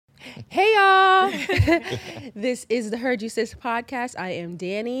This is the Heard You Sis podcast. I am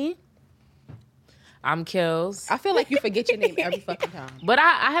Danny. I'm Kills. I feel like you forget your name every fucking time. But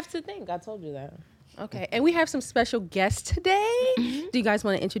I have to think. I told you that. Okay, and we have some special guests today. Do you guys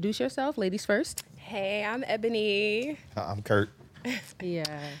want to introduce yourself? Ladies first. Hey, I'm Ebony. I'm Kurt. Yeah.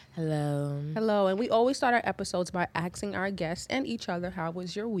 Hello. Hello, and we always start our episodes by asking our guests and each other, how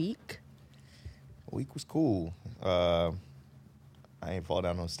was your week? Week was cool. I ain't fall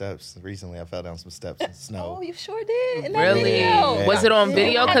down no steps. Recently, I fell down some steps in snow. Oh, you sure did. In that Really? video. Yeah. Was it on Yeah.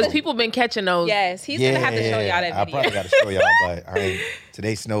 video? Because people been catching those. Yes, he's gonna have to show y'all that I video. probably got to show y'all, but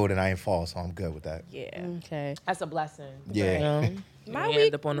today snowed and I ain't fall, so I'm good with that. Yeah. Okay. That's a blessing. Yeah. You know? My You week,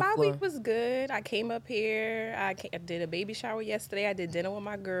 end up on the my floor. week was good. I came up here. I did a baby shower yesterday. I did dinner with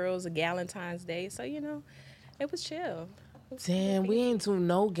my girls, a Galentine's Day. So it was chill. Damn, we ain't do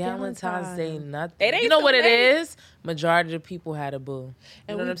no Galentine's Day, nothing. It ain't You know so what it late. is? Majority of the people had a boo.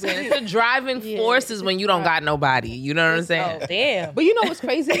 You know what we- I'm saying? It's the driving Yeah. force is when you don't got nobody. You know what I'm saying? Oh, damn. But you know what's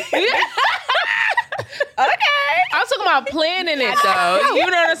crazy? Okay. I'm talking about planning it though. You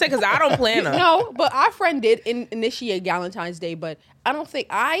know what I'm saying? Because I don't plan them. No, but our friend did initiate Valentine's Day, but I don't think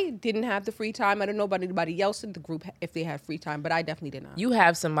I didn't have the free time. I don't know about anybody else in the group if they had free time, but I definitely did not. You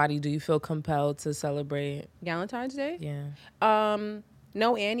have somebody. Do you feel compelled to celebrate? Valentine's Day? Yeah.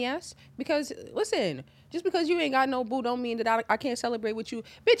 No and yes. Because listen, just because you ain't got no boo don't mean that I can't celebrate with you.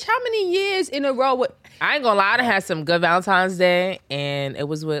 Bitch, how many years in a row I ain't gonna lie, I done had some good Valentine's Day, and it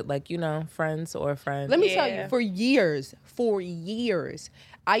was with friends or friends. let me tell Yeah. you, for years,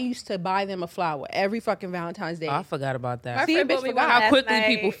 I used to buy them a flower every fucking Valentine's Day. Oh, I forgot about that. My See, friend bitch, bought me forgot. one How last quickly night.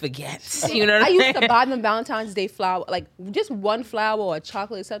 people forget. You know what I I'm used saying? to buy them Valentine's Day flower, like just one flower or a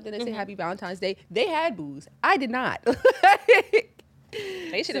chocolate or something and say Happy Valentine's Day. They had boos. I did not.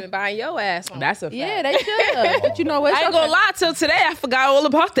 They should have been buying your ass on. That's a fact. Yeah, they should. But you know what? I ain't gonna lie, till today I forgot all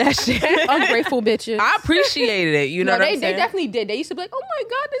about that shit. Ungrateful bitches. I appreciated it. You know No, what they I'm saying? definitely did. They used to be like, "Oh my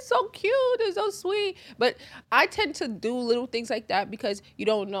God, they're so cute, they're so sweet." But I tend to do little things like that because you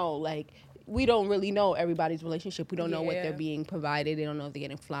don't know, like we don't really know everybody's relationship. We don't know what Yeah. they're being provided. They don't know if they're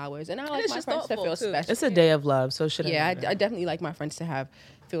getting flowers, and I like it's my just friends to thoughtful, feel too. special. It's a day of love, so should Yeah, I definitely like my friends to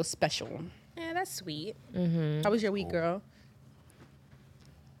feel special. Yeah, that's sweet. How was your week, girl?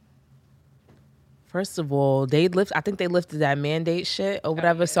 First of all, I think they lifted that mandate shit or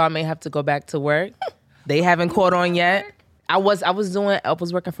whatever, so I may have to go back to work. They haven't caught on yet. I was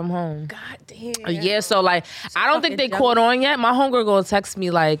working from home. God damn. Yeah, so I don't think they fucking caught on yet. My homegirl gonna text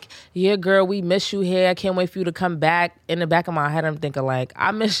me like, "Yeah, girl, we miss you here. I can't wait for you to come back." In the back of my head, I'm thinking like,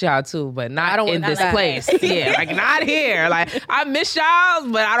 I miss y'all too, but not in this place. Yeah, like not here. Like I miss y'all,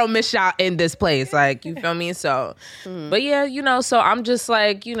 but I don't miss y'all in this place. Like you feel me? So, but yeah, so I'm just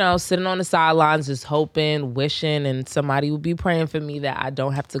like, sitting on the sidelines, just hoping, wishing, and somebody would be praying for me that I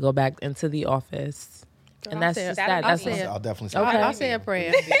don't have to go back into the office. And that's say- just I'll that. That's say all. I'll definitely say Okay. I'll say a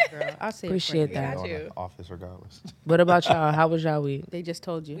prayer, girl. I'll say Appreciate a prayer. that. Got on you. the office regardless. What about y'all? How was y'all week? They just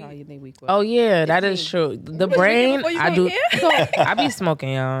told you how your week was. Oh yeah, that is true. The brain, before you I came do. here? I be smoking,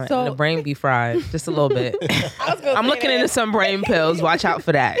 y'all. So- And the brain be fried just a little bit. I was gonna I'm say looking that. into some brain pills. Watch out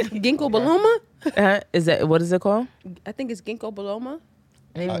for that. Ginkgo biloba? What is it called? I think it's ginkgo biloba.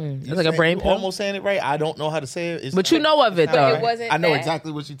 It's You like a brain you pill. almost saying it right. I don't know how to say it. It's But you know of it it's not though. It wasn't I know that.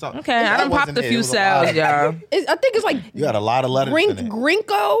 exactly what you're talking. Okay, I That done popped wasn't a it. few It was a lot cells, of- y'all. I think it's like You had a lot of letters in it.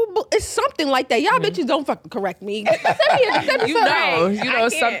 Grinko. It's something like that. Y'all bitches don't fucking correct me. Send me You know, I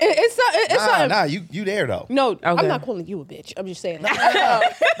something. can't. It's something. Nah, you there though. No, I'm Okay. not calling you a bitch. I'm just saying. Nah, I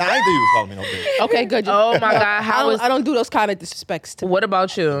ain't think you was calling me no bitch. Okay, good. Oh my God, I don't do those kind of disrespects to. What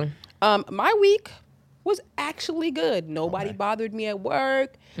about you? My week was actually good. Nobody bothered me at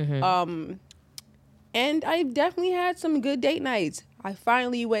work. And I definitely had some good date nights. I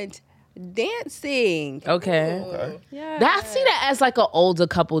finally went dancing. Okay. Okay. Yeah. I see that as like an older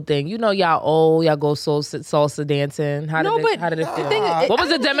couple thing. Y'all old. Y'all go salsa dancing. How No, did but it? How did it the feel? thing is- What was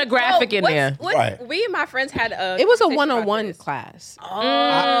the demographic in there? Right. We and my friends had a. It was a conversation about one-on-one this. class. I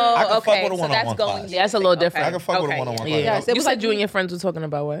Oh, can fuck okay. with a So one-on-one that's going. class. Yeah, that's a little different. I can fuck with a Okay, one-on-one yeah. class. Yes, it You was said like- you and your friends were talking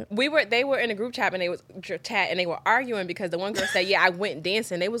about what? They were in a group chat and they was arguing because the one girl said, "Yeah, I went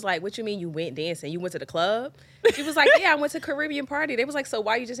dancing." They was like, "What you mean you went dancing? You went to the club?" She was like, "Yeah, I went to a Caribbean party." They was like, "So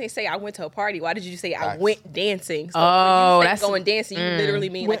why you just ain't say I went to a party? Why did you say I Facts. went dancing?" So Oh, when you that's- say going dancing, you literally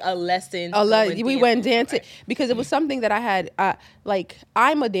mean like a lesson. We went dancing because it was something that I had. Like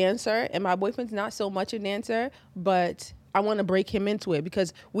I'm a dancer and my boyfriend's not so much a dancer, but I want to break him into it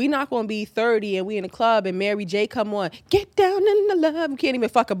because we not going to be 30 and we in a club and Mary J come on, get down in the love. We can't even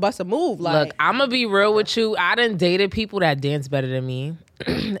fucking bust a move. Like, Look, I'm gonna be real with you. I done dated people that dance better than me.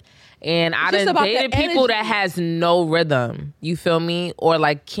 And I just done about dated the people that energy. has no rhythm. You feel me? Or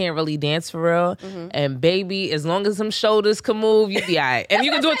like can't really dance for real. And baby, as long as some shoulders can move, you be all right. And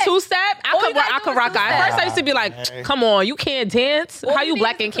you can do a two-step. I could rock out. At first I used to be like, come on, you can't dance? How you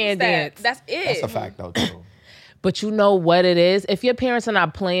black and can't dance? That's it. That's a fact though too. But you know what it is? If your parents are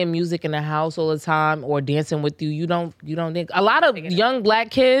not playing music in the house all the time or dancing with you, you don't think. A lot of young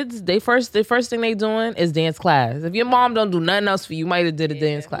black kids, the first thing they doing is dance class. If your mom don't do nothing else for you, you might have did a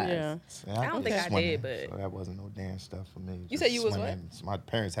dance class. Yeah. See, I don't think I did, but- so that wasn't no dance stuff for me. You said you was swimming. My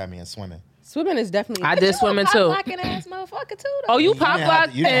parents had me in swimming. Swimming is definitely. I did swimming too. Blocking ass motherfucker too. Though. Oh, you You pop didn't lock?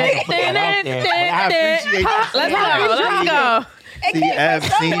 have to- you didn't have to put that out there, but I appreciate Let's go. See, Ev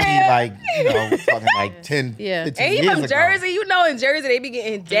seen me like, talking like 10, Yeah. 15 And you years from ago. Jersey, you know in Jersey they be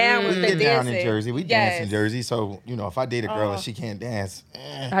getting down with We the get dancing. down in Jersey. We Yes. dance in Jersey. So, if I date a girl and she can't dance,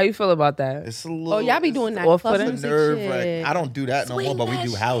 How you feel about that? it's a little. Oh, y'all be doing that Off club putting? music nerve. shit. Like, I don't do that no more, Swing but we that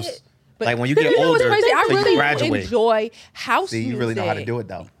do house. shit. But Like when you but get know what's older, crazy? I so you really graduate. enjoy house See, you music. really know how to do it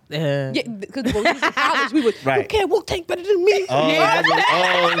though. Yeah. Yeah, because when we was in college, we would. Right. You can't Wu Tang better than me. Oh,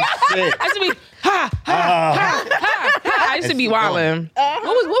 shit. I used to be I used to be wildin'. What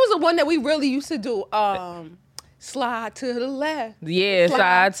was the one that we really used to do? Slide to the left. Yeah,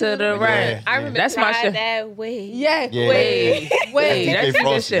 side to the right. Yeah. I remember That's my shit. that way. Yeah. Yeah. Wait. Wait, DJ that's good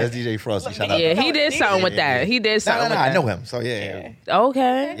Frosty. shit. That's DJ Frosty. Shout out. Yeah, he did something with that. He did No, something with I that. know him. So yeah.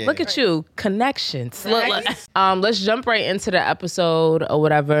 Okay. Yeah. Look at you. Connections. Look. Let's jump right into the episode or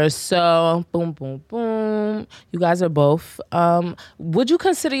whatever. So, boom, boom, boom. You guys are both. Would you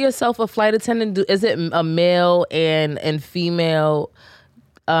consider yourself a flight attendant? Is it a male and female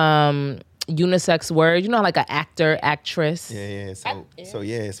unisex word? You know, like an actor, actress. Yeah. So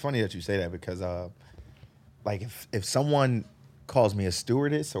yeah, it's funny that you say that because like if someone calls me a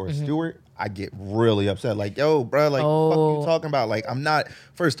stewardess or a steward, I get really upset. Like, yo, bro, like, fuck you talking about? Like, I'm not.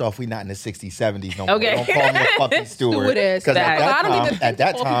 First off, we not in the 60s, 70s no more. Okay. Don't call me a fucking steward. Stewardess. Because I don't even at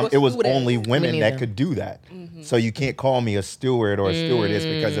that call time, people it was stewardess. only women Me that neither. could do that. So you can't call me a steward or a stewardess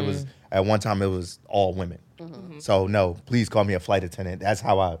because it was at one time it was all women. So no, please call me a flight attendant. That's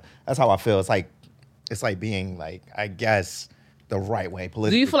how I feel. It's like being like, I guess, the right way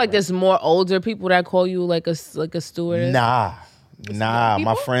politically. Do you feel like correct. there's more older people that call you like a stewardess? Nah,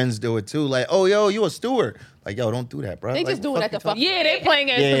 my friends do it too. Like, oh, yo, you a steward? Like, yo, don't do that, bro. They like, just doing that to fuck. Yeah, they playing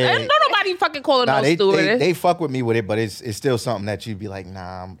it. Yeah. Don't nobody fucking calling Nah, no they stewardess. fuck with me with it, but it's still something that you'd be like,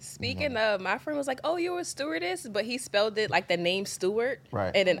 nah. Speaking of, my friend was like, "Oh, you're a stewardess," but he spelled it like the name Stewart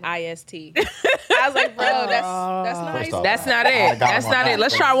Right. and an IST. I was like, "Bro, that's not how First you off, That's not I it. got That's him on not it. that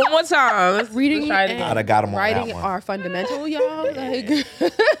Let's one. try one more time. Let's Reading try it and again. I got 'em on that writing one. are fundamental, y'all. Like,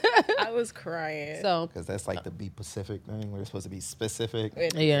 I was crying. so Because that's like the Be Pacific thing. We're supposed to be specific.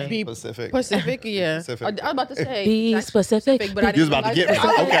 Yeah. be Specific. Pacific, yeah. Pacific. I was about to say Be that's specific. but I You was didn't about to get me.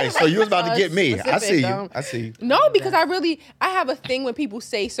 realize that. Okay, so you was about to get me. I see Specific, you. I see you. No, because I have a thing when people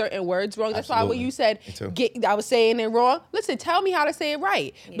say certain words wrong. That's why when Absolutely. you said Me too. I was saying it wrong. Listen, tell me how to say it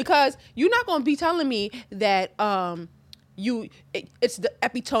right. Because you're not gonna be telling me that it's the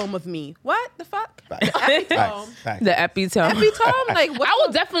epitome of me. What the fuck? Facts. Epitome. Facts. The epitome. Epitome? Like what? I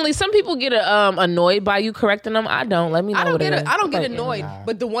will definitely. Some people get annoyed by you correcting them. I don't. Let me know I don't what get it is. I don't get Like, annoyed.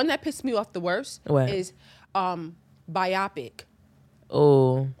 But the one that pissed me off the worst What? is biopic.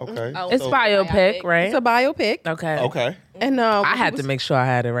 Oh, Okay. Oh, it's so biopic, right? It's a biopic. Okay. Okay. And I had to make sure I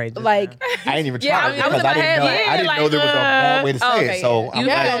had it right. just like now. I ain't even try Yeah, it I was because in I my didn't head, know. like, I didn't know there was a bad way to say okay, it. So yeah. I'm You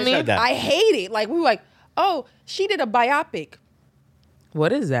glad feel you me? said that. I hate it. Like we were like, oh, she did a biopic.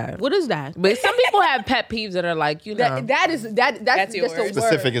 What is that? What is that? But some people have pet peeves that are like, you know. That's That's your just the word.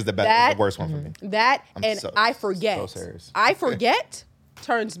 Specific word. is the best. That, Is the worst one for me. That I'm and so- I forget. so serious. I forget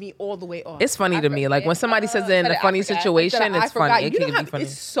turns me all the way off. It's funny to me. Like when somebody says it in a I funny forgot. situation, Instead of it's I forgot. funny. It You know can how be funny.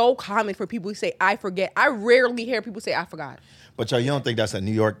 it's so common for people to say I forget. I rarely hear people say I forgot. But yo, you don't think that's a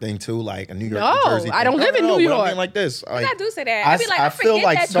New York thing too? Like a New York, No, New Jersey I don't thing? live in No, New but I York. mean like this. Like, I do say that. I be like, I feel forget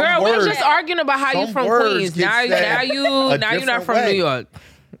like that some Girl, we were words- just arguing about how you some from words Queens. get Now said you're a not different from way. New York.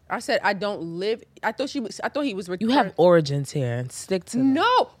 I said I don't live. I thought he was. You have origins here and stick to them.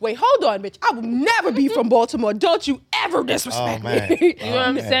 No, wait, hold on, bitch. I will never be from Baltimore. Don't you ever disrespect Oh, man. me. You know what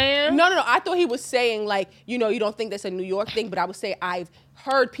I'm saying? No. I thought he was saying like, you don't think that's a New York thing, but I would say I've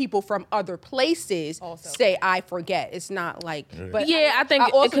heard people from other places say I forget. It's not like, but Yeah, I think I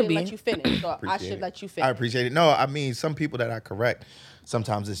also it could didn't be. let you finish, so I Appreciate should it. let you I finish. appreciate it. No, I mean some people that I correct,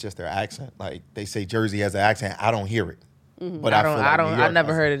 sometimes it's just their accent. Like they say Jersey has an accent, I don't hear it. But I feel like New I York never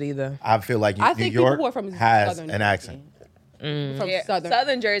has heard it either. I feel like I New think people York who are from has Southern an Jersey. accent. from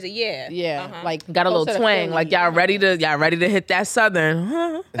Southern Jersey. Yeah, like got a little closer to twang. Philly. Like y'all ready to hit that Southern?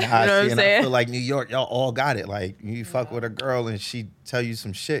 Huh? And You know what I'm I saying? feel like New York, y'all all got it. Like you fuck with a girl and she tell you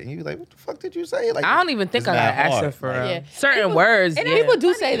some shit, and you like, what the fuck did you say? Like I don't even think it's I gotta mad ask hard. her for Like, real. Certain words. And yeah. people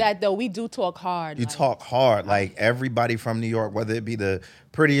do say that though. We do talk hard. You talk hard. Like everybody from New York, whether it be the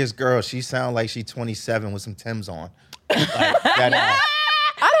prettiest girl, she sound like she 27 with some Timbs on. Like, that,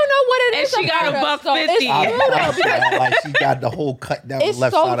 I don't know what it And is. she got about a her, $1.50. so it's true, though, like she got the whole cut down it's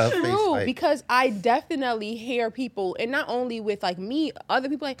left so side of her true face. Like, because I definitely hear people, and not only with like me, other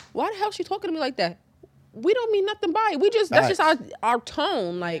people like, why the hell is she talking to me like that? We don't mean nothing by it. We just that's just our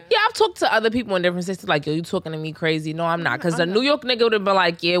tone. Like Yeah, I've talked to other people in different states like, yo, you talking to me crazy? No, I'm not. Because a New York nigga would have been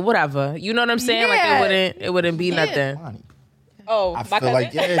like, yeah, whatever. You know what I'm saying? Yeah. Like it wouldn't be nothing. Money. Oh, I my feel cousin.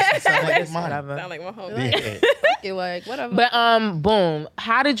 like she sound like it's money. Whatever. Sound like my homie. Yeah. you're like whatever. But boom.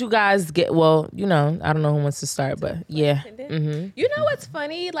 How did you guys get? Well, I don't know who wants to start, but yeah. You know what's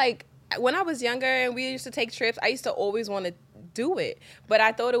funny? Like when I was younger and we used to take trips, I used to always want to do it, but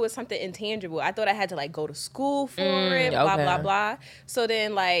I thought it was something intangible. I thought I had to like go to school for it, blah okay. blah blah. So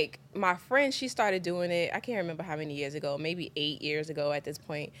then like my friend, she started doing it. I can't remember how many years ago, maybe 8 years ago at this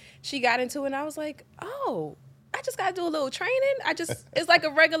point. She got into it and I was like, oh, I just gotta do a little training. It's like a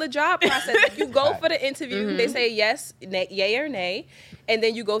regular job process. You go for the interview, they say yes, yay or nay, and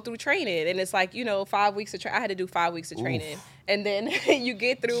then you go through training. And it's like, 5 weeks of I had to do 5 weeks of training. And then you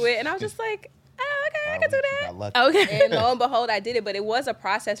get through it. And I was just like, oh, okay, I can do that. Okay. And lo and behold, I did it. But it was a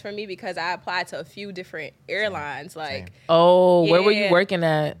process for me because I applied to a few different airlines. Like, Oh, where were you Yeah. working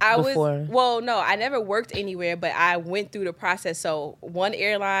at before? No, I never worked anywhere, but I went through the process. So one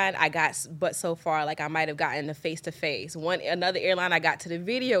airline I got, but so far, like I might have gotten the face-to-face. Another airline I got to the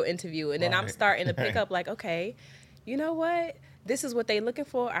video interview. And then I'm starting to pick up like, okay, you know what? This is what they looking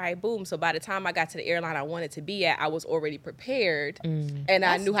for. All right, boom. So by the time I got to the airline I wanted to be at, I was already prepared and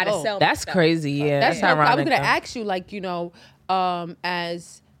I knew how to sell. That's myself. crazy. Yeah, That's that's ironic. I was gonna though. ask you, like,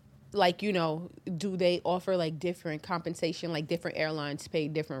 as like, do they offer like different compensation, like different airlines pay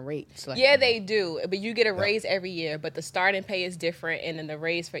different rates? Like, Yeah, they do. But you get a raise every year, but the starting pay is different and then the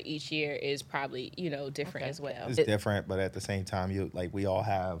raise for each year is probably, different as well. It's different, but at the same time, we all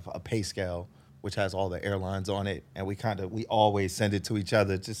have a pay scale which has all the airlines on it, and we always send it to each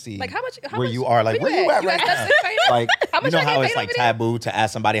other to see Like, how much- where you are. Like, where you at right now? Like, How much you know I get how it's paid like over there? taboo to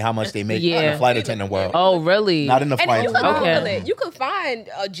ask somebody how much they make Yeah. in the flight attendant world. Oh, really? Not in the And flight you could attendant Google world. it. You could find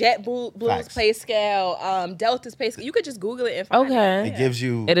JetBlue's Facts. pay scale, Delta's pay scale. You could just Google it and find Okay. It gives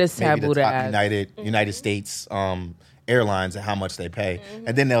you It is maybe taboo the to top ask. United States airlines and how much they pay,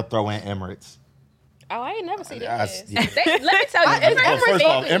 and then they'll throw in Emirates. Oh, I ain't never seen That's- that. yeah. Let me tell you, Well, first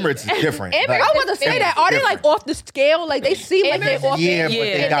off, Emirates is different. Emirates- Like, I was about to say that. Are they like off the scale? Like they seem like they're off. yeah, the but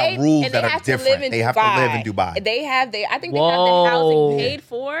they Yeah. got rules and that they are have to live different. in They have to live in Dubai. I think they have the Whoa. housing paid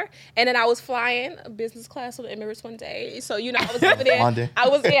for. And then I was flying business class with Emirates one day. So, I was over there. London. I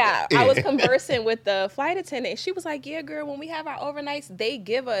was conversing with the flight attendant. She was like, yeah, girl, when we have our overnights, they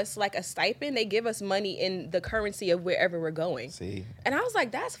give us like a stipend. They give us money in the currency of wherever we're going. See, And I was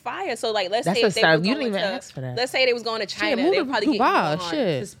like, that's fire. So like, let's That's say a if they style. were You going didn't even to, ask for that. let's say they was going to China, move they'll to probably Dubai, get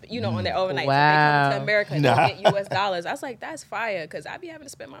shit. you on their overnight. Wow. So they come to America and Nah. they'll get US dollars. I was like, that's fire because I be having to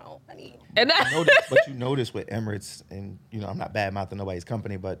spend my own money. And that, but you notice with Emirates, and I'm not bad mouthing nobody's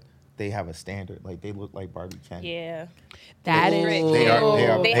company, but they have a standard. Like they look like Barbie 10. Yeah. That Strict. is. They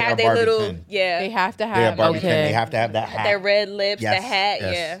are They have are their Barbie little 10. They have to They are have. Barbie Okay. 10. They have to have that hat. Their red lips, Yes, the hat,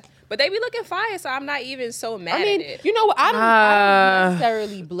 yes. yeah. But they be looking fire, so I'm not even so mad I mean, at it. you know what? I don't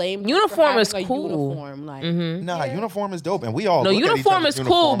necessarily blame you for uniform having is a cool. Uniform, like Nah, uniform is dope, and we all no, look at each uniform other's is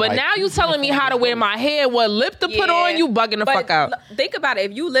cool, uniform but like, now you telling me how to wear my hair, what lip to put on, you bugging the But fuck out. Think about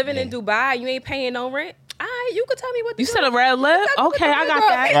it. If you living in Dubai, you ain't paying no rent. You could tell me what to You do. said a red lip? Okay, I got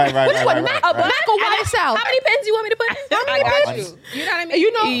that. Right. Which one, black or white south? How many pens you want me to put in? I got you. You know what I mean?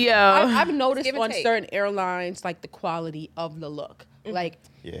 You know, Yeah. I've noticed Give and on take. certain airlines, like the quality of the look. Like,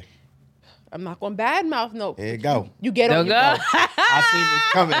 Yeah, I'm not going to badmouth no. here you go. You get on There your go. I seen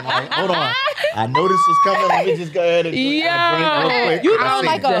this coming. Like, hold on, I know this was coming. Let me just go ahead and drink real quick. You I know, seen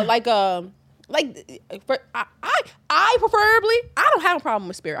I preferably, I don't have a problem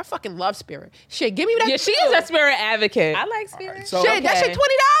with Spirit. I fucking love Spirit. Shit, give me that. Yeah, she is a spirit advocate. I like Spirit. So- Shit, that shit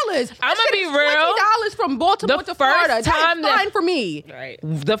 $20. I'ma be real. $20 from Baltimore The to first Florida. time That's that- fine for me. Right.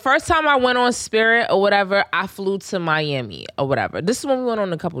 The first time I went on Spirit or whatever, I flew to Miami or whatever. This is when we went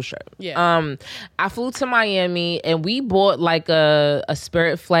on a couple trips. Yeah. I flew to Miami and we bought like a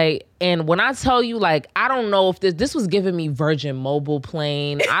Spirit flight. And when I tell you, like, I don't know if this was giving me Virgin Mobile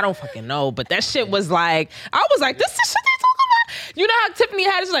plane. I don't fucking know, but that shit was like, I was like, this is shit they talking about. you know how Tiffany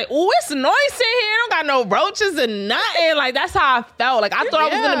had it, like, oh, it's noisy in here. Don't got no roaches and nothing. Like, that's how I felt. Like, I thought I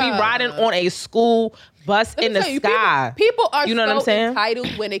was going to be riding on a school bus in the sky. People are you know what I'm saying?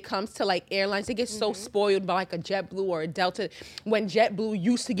 entitled when it comes to like airlines. They get so spoiled by like a JetBlue or a Delta. When JetBlue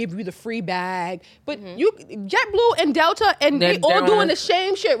used to give you the free bag, but JetBlue and Delta and they all doing the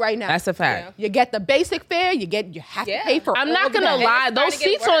same shit right now. That's a fact. You get the basic fare. You have to pay for. I'm not gonna lie. Those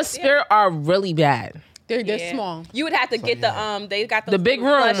seats on Spirit are really bad. They're small. You would have to get the they got the big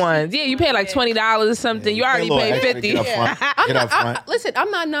room ones. Yeah, you pay like $20 or something. You already paid $50. Get up front. Listen,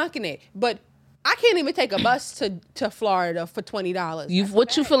 I'm not knocking it, but I can't even take a bus to Florida for $20.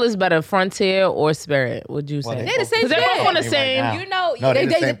 What you feel is better, Frontier or Spirit? Would you say? They're the same. Because they're both on the same. Right you know, no,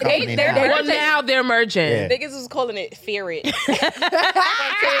 they're Well, now they're merging. Yeah. Niggas was calling it Ferret.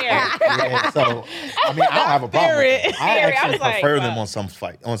 Yeah, so I mean, I don't have a problem. with it. I actually prefer them on some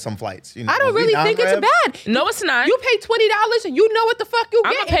flights. You know, I don't really think it's bad. No, it's not. You pay $20 and you know what the fuck you get.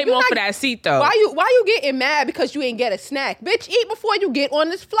 I'm gonna pay more for that seat though. Why you getting mad because you ain't get a snack? Bitch, eat before you get on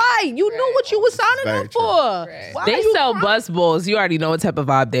this flight. You knew what you was signing up for. Right. They sell bus balls. You already know what type of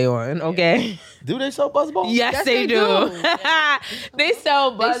vibe they on, okay? Do they sell buzz balls? Yes, they do. They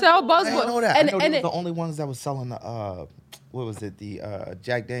sell buzz balls. I didn't know that. I know they were the only ones that was selling the what was it? The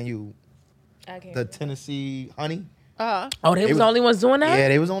Jack Daniel, the Tennessee honey. Oh, they was the only ones doing that? Yeah,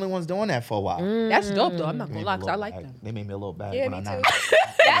 they was the only ones doing that for a while. That's dope though. I'm not gonna lie, 'cause I like them. They made me a little bad Yeah, when I me not. too.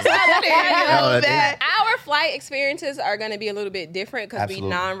 That's not bad. Our flight experiences are going to be a little bit different because we Absolutely.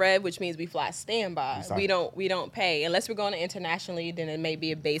 non-rev, which means we fly standby. We don't pay unless we're going to internationally. Then it may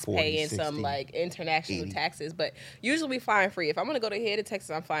be a base 40, pay and 60, some like international 80. taxes. But usually we flying free. If I'm going to go to here to Texas,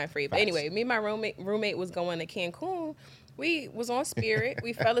 I'm flying free. But anyway, me and my roommate was going to Cancun. We was on Spirit.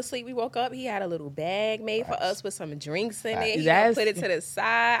 We fell asleep. We woke up. He had a little bag made for us with some drinks in it. He put it to the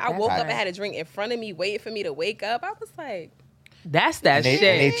side. I woke up and had a drink in front of me, waiting for me to wake up. I was like, that's that shit.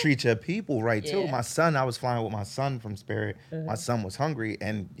 And they treat your people right too. Yeah. My son, I was flying with my son from Spirit. My son was hungry,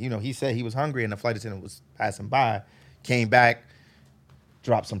 and he said he was hungry, and the flight attendant was passing by, came back,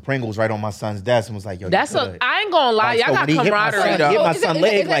 dropped some Pringles right on my son's desk, and was like, "Yo, That's you good?" I ain't gonna lie, y'all got camaraderie hit though. my son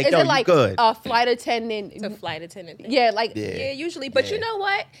leg like, is "Yo, it you like good?" a flight attendant. it's a flight attendant thing. Yeah, like Yeah, usually. But you know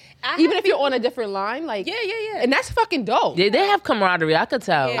what? even if you're on a different line, like Yeah. and that's fucking dope. They have camaraderie. I could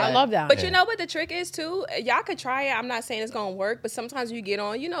tell. Yeah. I love that. But you know what the trick is too? Y'all could try it. I'm not saying it's gonna work, but sometimes you get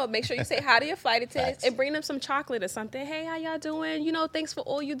on, make sure you say hi to your flight attendants and bring them some chocolate or something. Hey, how y'all doing? Thanks for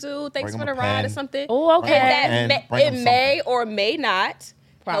all you do. Thanks Bring for them the a ride or pen. something. Oh, okay. And that Bring it them may something. or may not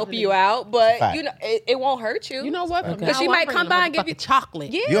help Probably. you out, but Fact. it won't hurt you. You know what? Because she might come by and give you chocolate.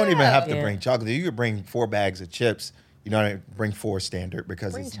 Yeah. You don't even have to Yeah. bring chocolate. You could bring 4 bags of chips. Bring 4 standard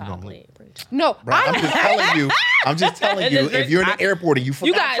because Bring it's chocolate. No, Bro, I'm just telling you. If you're in the airport and you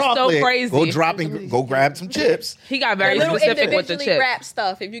forgot guys so chocolate, crazy. go grab some chips. He got very Little specific with the individually chips. wrapped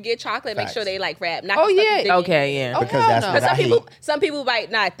stuff. If you get chocolate, make sure Facts. they wrap. Not Oh, the stuff yeah. you dig Okay, in. yeah. Because hell that's no. what But I hate. some people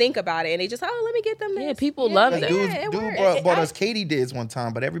might not think about it and they just let me get them this. Yeah, people love yeah, that. it Dude works. brought us Katie Dids one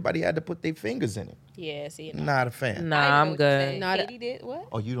time, but everybody had to put their fingers in it. Yeah, see. Not a fan. Nah, I didn't know I'm what you good. said. Not a- Katie did what?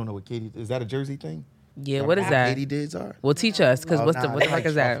 Oh, you don't know what Katie is? That a Jersey thing? Yeah, what is How that? Katie Dids are? Well, teach us, because Oh, what nah, the they heck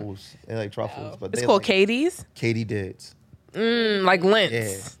is that? truffles. They like truffles, but It's they called like Katie's? Katie Dids. Like Lintz.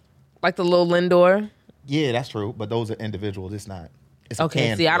 Yeah. Like the little Lindor. Yeah, that's true. But those are individual. It's not. It's a Okay,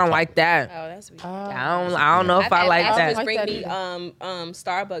 can see, full I of don't like chocolate. that. Oh, that's weird. I don't know if I like I've that. just like bring that me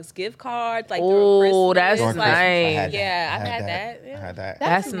Starbucks gift cards. Like Oh, that's During nice. Christmas, I had that. Yeah, I I've had that. I Yeah. had that.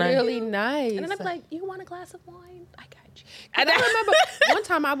 That's nice. really nice. And then I'm like, you want a glass of wine? I got you. I remember one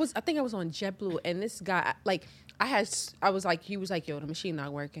time I think I was on JetBlue and this guy he was like, yo, the machine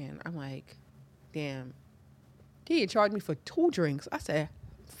not working. I'm like, damn. He had charged me for 2 drinks. I said,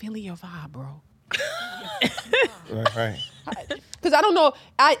 feeling your vibe, bro. Right. Because I don't know.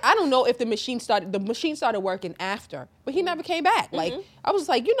 I don't know if the machine started working after, but he never came back. Like I was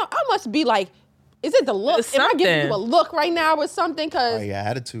like, I must be like, is it the look? It's Am I giving something. you a look right now or something? Oh, Because yeah,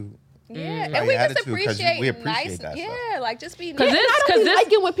 attitude. Yeah, Like and we just attitude, 'cause appreciate, we appreciate nice. that Yeah, stuff. like just be 'Cause nice. this- I don't really this-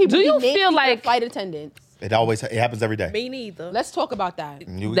 like it when people do you be nasty feel to like- flight attendants. It happens every day. Me neither. Let's talk about that.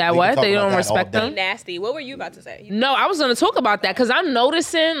 We That can what? talk They about don't that respect all day. them? Nasty. What were you about to say? No, I was going to talk about that because I'm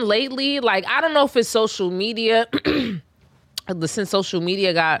noticing lately, like, I don't know if it's social media, since social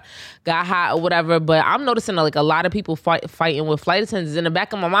media got hot or whatever, but I'm noticing like a lot of people fighting with flight attendants. In the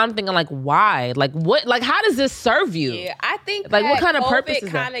back of my mind, I'm thinking like, why? Like, what? Like, how does this serve you? Yeah, I think Like, that what kind of COVID purpose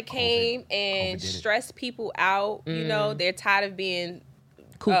is that? kind of came and COVID did it. stressed people out. You know, they're tired of being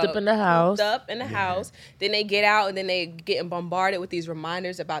Cooped up in the house. Then they get out and then they getting bombarded with these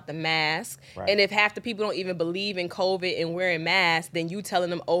reminders about the mask. Right. And if half the people don't even believe in COVID and wearing masks, then you telling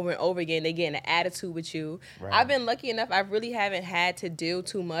them over and over again, they get in an attitude with you. Right. I've been lucky enough, I really haven't had to deal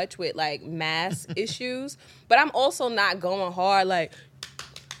too much with like mask issues, but I'm also not going hard like,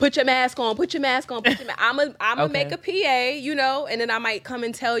 put your mask on, put your mask on, put your mask. I'm gonna make a PA, you know, and then I might come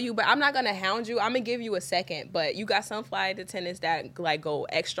and tell you, but I'm not gonna hound you. I'm gonna give you a second. But you got some flight attendants that like go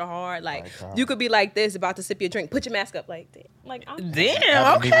extra hard. Like you could be like this, about to sip your drink, put your mask up, like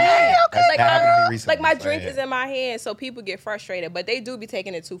damn, okay. Like my drink is in my hand, so people get frustrated, but they do be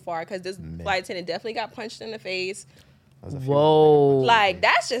taking it too far because this flight attendant definitely got punched in the face. Whoa, like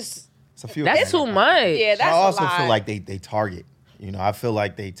that's just that's too much. Yeah, that's I also a lot. feel like they target. You know, I feel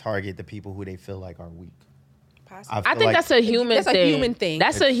like they target the people who they feel like are weak. I think that's a human thing. That's a human thing.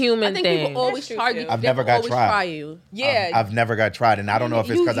 That's a human I think thing. people always target. I've never got tried. Try you. Yeah, I've never got tried, and I don't know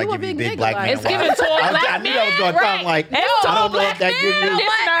if it's because I give you big black men. It's giving tall black men. I knew that was going to come. Like, I don't know if that gives you.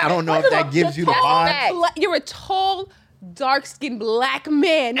 I don't know if that gives you the vibe. You're a tall, dark-skinned black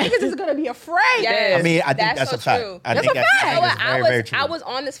man. Niggas is gonna be afraid. Yes. I mean, I think that's so a fact. true. I think that's very, very true. I was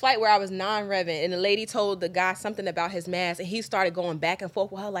on this flight where I was non-revving, and the lady told the guy something about his mask, and he started going back and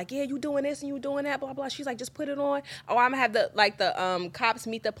forth with her, like, "Yeah, you doing this and you doing that, blah blah." She's like, "Just put it on." Oh, I'm gonna have the cops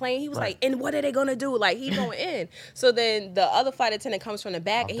meet the plane. He was like, "And what are they gonna do?" Like, he going in. So then the other flight attendant comes from the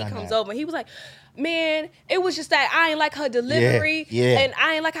back, and he comes over, and he was like, "Man, it was just that I ain't like her delivery, and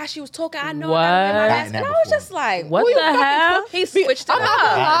I ain't like how she was talking. I know I gotta wear my mask." And I was just like, "What the hell?" He switched it up.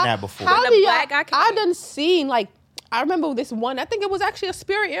 How do I done seen like. I remember this one. I think it was actually a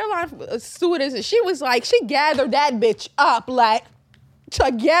Spirit Airline stewardess, and she was like, she gathered that bitch up like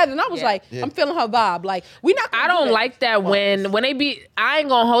together, and I was like, I'm feeling her vibe. Like I don't like that when they be. I ain't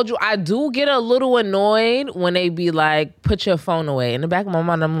gonna hold you. I do get a little annoyed when they be like, put your phone away. In the back of my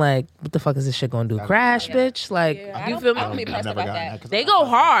mind, I'm like, what the fuck is this shit gonna do? Crash, bitch? Like, you feel me? I don't be pressed about that. They go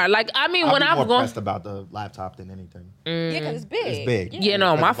hard. Like, I mean, when I'm more going pressed about the laptop than anything. Yeah, because it's big. It's big. You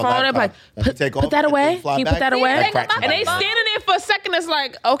know, my phone, I'm like, put that away. Can you put that away? And they standing there for a second. It's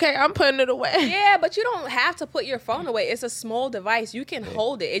like, okay, I'm putting it away. Yeah, but you don't have to put your phone away. It's a small device. You can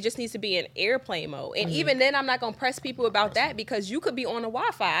hold it. It just needs to be in airplane mode. And even then, I'm not going to press people about that because you could be on a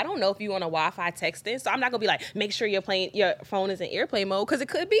Wi-Fi. I don't know if you on a Wi-Fi texting. So I'm not going to be like, make sure your phone is in airplane mode because it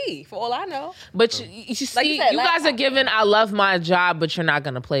could be, for all I know. But you see, you guys are giving, I love my job, but you're not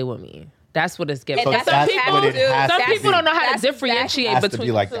going to play with me. That's what it's giving. Some people don't know how to differentiate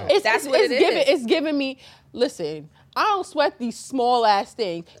between like the two. It's giving me, listen, I don't sweat these small ass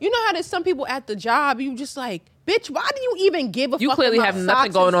things. You know how there's some people at the job, you just like, bitch, why do you even give a fuck? You clearly have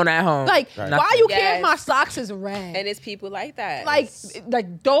nothing going on at home. Like, why you care if my socks is red? And it's people like that. Like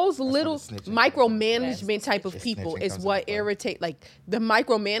those little micromanagement type of people is what irritate. Like the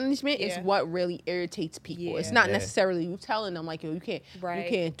micromanagement is what really irritates people. Yeah. It's not necessarily you telling them like, yo, you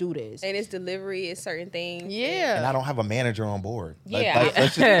can't do this. And it's delivery, it's certain things. Yeah. And I don't have a manager on board. Yeah.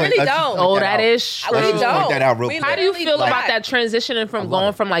 I really don't. Oh, that is true. I really don't. How do you feel about that transitioning from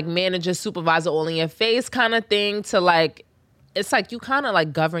going from like manager, supervisor, all in your face kind of thing to like, it's like you kind of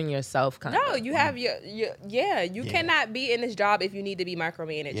like govern yourself kind of. No, you have you cannot be in this job if you need to be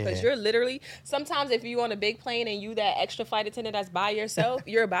micromanaged because you're literally, sometimes if you're on a big plane and you that extra flight attendant that's by yourself,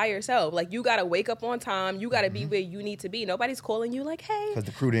 you're by yourself. Like you got to wake up on time. You got to be where you need to be. Nobody's calling you like, hey, because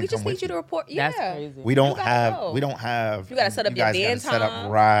the crew didn't we just come need with you to report. That's crazy. We don't have. You got to set up your van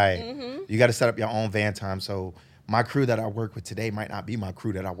time. Right. You got to set up your own van time. So my crew that I work with today might not be my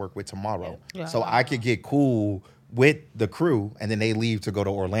crew that I work with tomorrow. Yeah. So I could get cool with the crew and then they leave to go to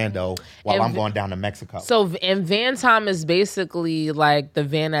Orlando while I'm going down to Mexico. So, and van time is basically like the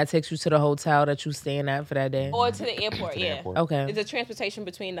van that takes you to the hotel that you staying at for that day? Or to the airport, airport. Okay. It's a transportation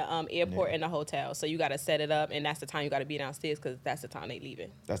between the airport and the hotel. So you got to set it up and that's the time you got to be downstairs because that's the time they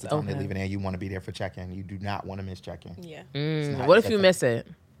leaving. That's the time they leaving and you want to be there for check-in. You do not want to miss check-in. Yeah. What if you miss it?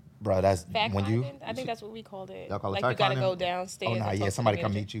 Bro, that's fact when finding? I think that's what we called it. Y'all call like it you gotta go downstairs. Oh no, yeah, somebody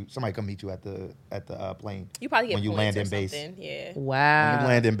come meet you. Somebody come meet you at the plane. You probably get when you land in base. Yeah. Wow. When you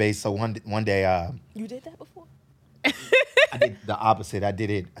land in base. So one day. You did that before? I did the opposite. I did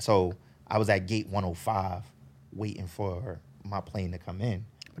it. So I was at gate 105, waiting for my plane to come in.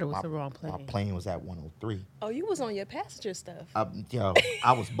 But it was the wrong plane. My plane was at 103. Oh, you was on your passenger stuff. I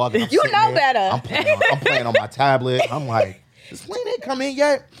was bugging. You know better. I'm playing on my tablet. I'm like, this plane ain't come in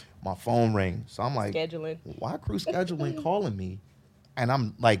yet. My phone rings. So I'm like, scheduling. Why crew scheduling calling me? And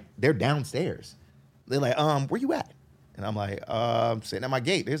I'm like, they're downstairs. They're like, where you at? And I'm like, I'm sitting at my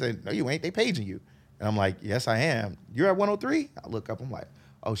gate. They say, no, you ain't. They paging you. And I'm like, yes, I am. You're at 103? I look up. I'm like,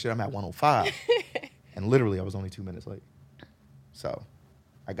 oh, shit, I'm at 105. And literally, I was only 2 minutes late. So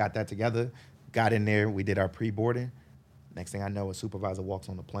I got that together, got in there. We did our pre-boarding. Next thing I know, a supervisor walks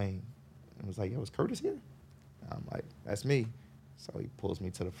on the plane and was like, yo, is Curtis here? And I'm like, that's me. So he pulls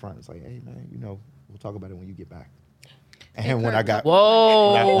me to the front. It's like, hey, man, we'll talk about it when you get back. And when I got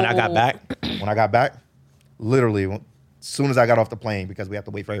back, literally, as soon as I got off the plane, because we have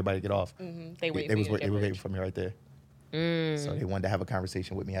to wait for everybody to get off, they were waiting for me right there. So they wanted to have a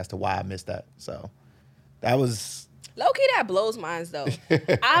conversation with me as to why I missed that. So that was... Low-key, that blows minds, though.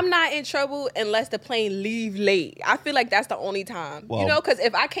 I'm not in trouble unless the plane leave late. I feel like that's the only time. Well, because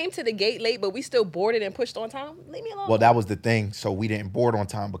if I came to the gate late, but we still boarded and pushed on time, leave me alone. Well, that was the thing. So we didn't board on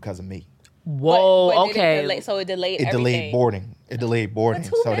time because of me. Whoa, but okay. So it delayed everything. It delayed boarding.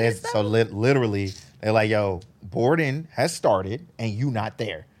 So literally, they're like, yo, boarding has started and you not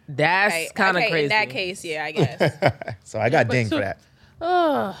there. That's kind of crazy. In that case, yeah, I guess. So I got dinged for that.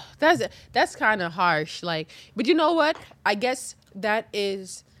 Oh, that's kind of harsh. Like, but you know what? I guess that's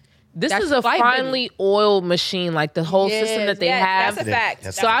is a finely oiled machine, like the whole system that they have. That's a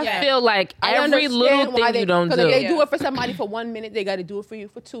fact. So I feel like every little thing you don't do. Because if they do it for somebody for 1 minute, they got to do it for you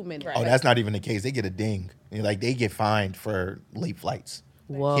for 2 minutes. Right. Oh, that's not even the case. They get a ding. Like they get fined for late flights.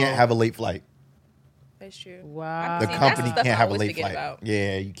 Whoa. Can't have a late flight. That's true. Wow. The company can't have a late flight.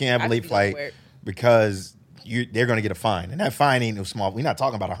 Yeah, you can't have a late flight because they're going to get a fine. And that fine ain't no small. We're not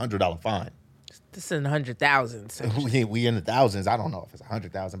talking about $100 fine. This is in the 100,000s. We in the thousands. I don't know if it's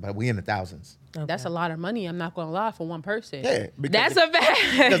 100,000, but we in the thousands. Okay. That's a lot of money. I'm not going to lie for one person. Yeah, that's a fact.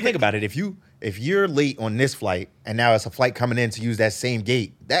 Because think about it. If you're late on this flight and now it's a flight coming in to use that same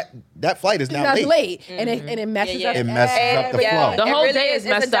gate, that flight is now late. And it messes up. It messes up the flow. The whole day is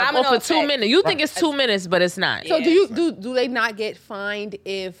messed up. Or for 2 minutes. You think it's 2 minutes, but it's not. So do they not get fined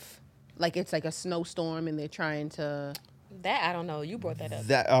if like it's like a snowstorm and they're trying to? That I don't know. You brought that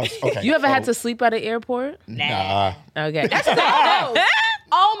up. Okay. You ever had to sleep at an airport? Nah. Okay. That's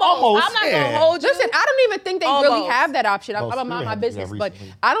almost. I'm not gonna hold you. Listen, I don't even think they really have that option. I'm about my business, but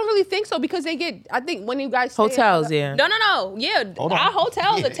I don't really think so because they get. I think when you guys stay hotels, yeah. No. Yeah, our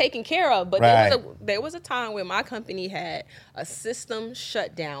hotels are taken care of. But there was a time when my company had a system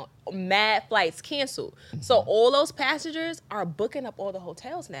shut down, mad flights canceled. So all those passengers are booking up all the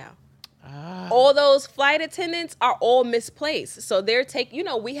hotels now. All those flight attendants are all misplaced. So they're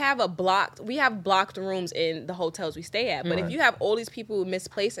we have blocked rooms in the hotels we stay at. But if you have all these people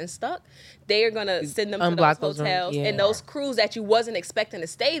misplaced and stuck, they are gonna send them to those hotels. And those crews that you wasn't expecting to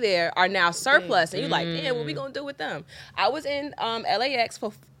stay there are now surplus. And you're like, damn, what we gonna do with them? I was in LAX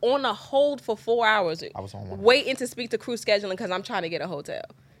on a hold for 4 hours. I was on one. Waiting to speak to crew scheduling because I'm trying to get a hotel.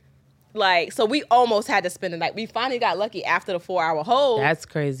 Like, so we almost had to spend the night. We finally got lucky after the 4 hour hold. That's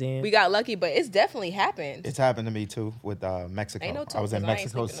crazy. We got lucky, but it's definitely happened. It's happened to me too with Mexico. Ain't no I was in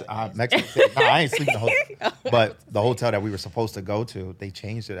Mexico. I I ain't sleeping in the hotel. But the hotel that we were supposed to go to, they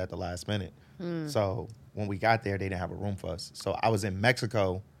changed it at the last minute. So when we got there, they didn't have a room for us. So I was in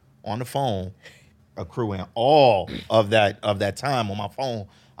Mexico on the phone, accruing all of that time on my phone.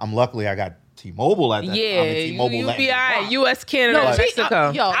 Luckily I got T-Mobile at that time. T-Mobile UBI, U.S., Canada,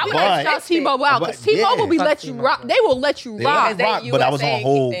 Mexico. I would shout T-Mobile out because T-Mobile will let you rock. They will let you rock. But I was on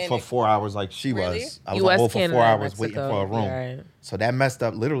hold for 4 hours like she was. I was on hold for 4 hours waiting for a room. Right. So that messed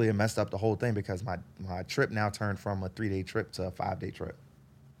up the whole thing because my trip now turned from a 3-day trip to a 5-day trip.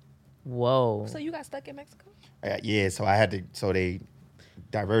 Whoa. So you got stuck in Mexico? Yeah, so I had to, so they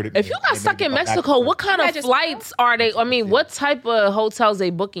diverted me. If you got stuck in Mexico, what kind of flights are they? I mean, what type of hotels they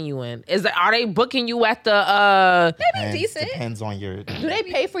booking you in? Are they booking you at the? Maybe decent. Depends on your. Do they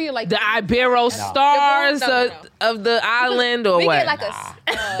pay for you like the Ibero Stars of the island or we what? We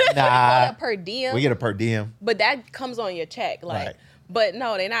get like a per diem. We get a per diem, but that comes on your check, like. Right. But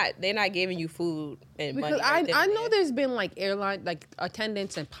no, they're not giving you food and money. Because I know there's been like airline like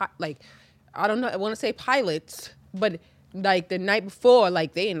attendants and I don't know, I want to say pilots, but like the night before,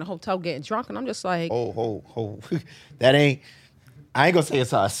 like they in the hotel getting drunk, and I'm just like, oh, that ain't. I ain't gonna say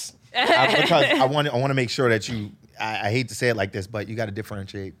it's us because I want to make sure that you. I hate to say it like this, but you got to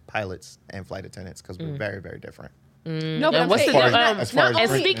differentiate pilots and flight attendants because we're very, very different. No, but what's and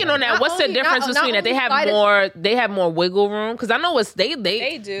speaking on that, what's the difference between that? They have more wiggle room because I know they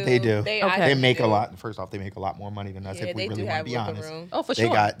do. They make a lot. First off, they make a lot more money than us. If we really want to be honest, oh for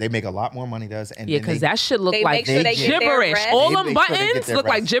sure, they make a lot more money than us. And because that shit look like gibberish. All them buttons look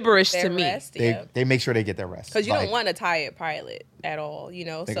like gibberish to me. They make sure they get their rest because you don't want a tired pilot at all.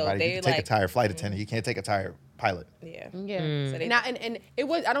 So they take a tired flight attendant. You can't take a tired pilot. Yeah. So and it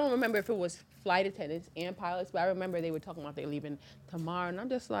was, I don't remember if it was flight attendants and pilots, but I remember they were talking about they leaving tomorrow, and I'm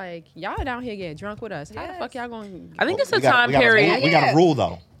just like, y'all down here getting drunk with us. How the fuck y'all going? I think it's a time period. We got a rule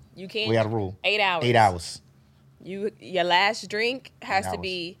though. You can't. We got a rule. 8 hours. 8 hours. Your last drink has to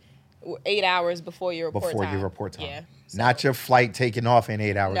be 8 hours before your report time. Yeah. So. Not your flight taking off in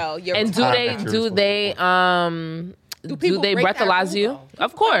 8 hours. No, your and do they breathalyze you?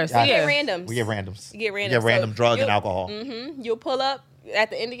 Of course. We Yeah. get randoms. We get randoms. You get randoms. We get random drug and alcohol. Mm-hmm. You'll pull up at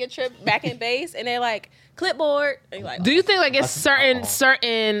the end of your trip back in base, and they're like, clipboard. And you're like, do you think like it's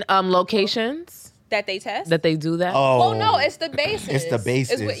certain locations that they test? That they do that? Oh. Well, no, it's the bases. It's the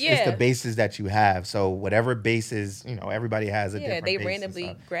bases. Yeah. It's the bases that you have. So whatever bases, everybody has a different base. Yeah, they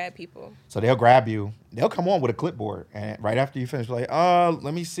randomly grab people. So they'll grab you. They'll come on with a clipboard. And right after you finish, like,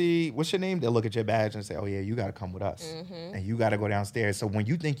 let me see. What's your name? They'll look at your badge and say, oh, yeah, you got to come with us. Mm-hmm. And you got to go downstairs. So when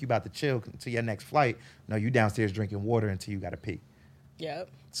you think you about to chill to your next flight, no, you downstairs drinking water until you got to pee. Yep.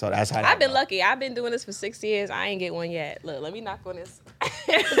 So that's how I've been lucky. I've been doing this for 6 years. I ain't get one yet. Look, let me knock on this.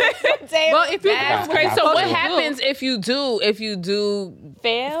 Well, if you that's crazy. So what happens if you do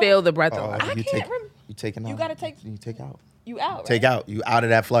fail the breathalyzer? You taking out. You gotta take. You take out. You out. Right? Take out. You out of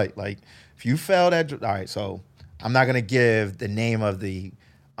that flight. Like if you fail that. All right. So I'm not gonna give the name of the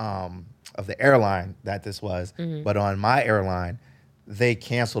airline that this was, but on my airline, they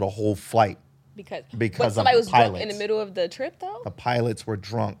canceled a whole flight. Because somebody was pilots. drunk in the middle of the trip, though? The pilots were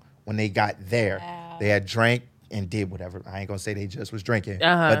drunk when they got there. Wow. They had drank and did whatever. I ain't going to say they just was drinking,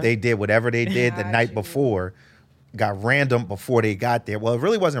 but they did whatever they did the night before. Got random before they got there. Well, it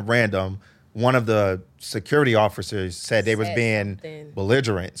really wasn't random. One of the security officers said they was being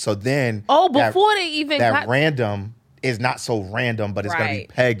belligerent. So then... before they even got... random is not so random, but it's going to be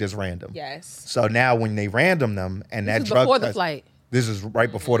pegged as random. Yes. So now when they random them and this that is drug before test... the flight. This is right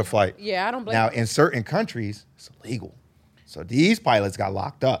before the flight. Yeah, I don't blame Now, you. in certain countries, it's illegal. So these pilots got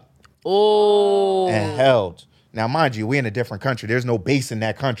locked up. And held. Now, mind you, we're in a different country. There's no base in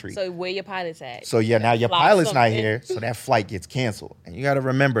that country. So where your pilots at? So, now your pilot's not here, so that flight gets canceled. And you got to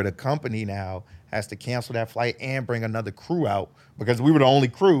remember, the company now has to cancel that flight and bring another crew out because we were the only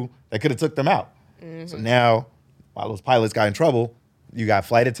crew that could have took them out. Mm-hmm. So now, while those pilots got in trouble, you got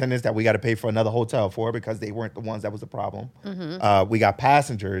flight attendants that we got to pay for another hotel for because they weren't the ones that was the problem. Mm-hmm. We got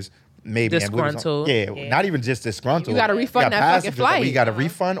passengers, maybe disgruntled. Not even just disgruntled. You got to refund that fucking flight. We got to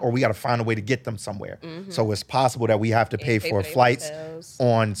refund, or we got to find a way to get them somewhere. Mm-hmm. So it's possible that we have to pay for flights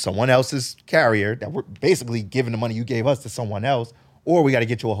on someone else's carrier that we're basically giving the money you gave us to someone else, or we got to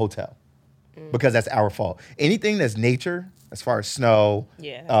get you a hotel because that's our fault. Anything that's nature, as far as snow,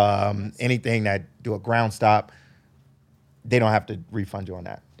 anything that do a ground stop, they don't have to refund you on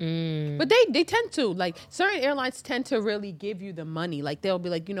that. But they tend to. Like, certain airlines tend to really give you the money. Like, they'll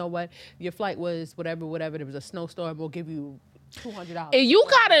be like, you know what? Your flight was whatever. There was a snowstorm. We'll give you $200.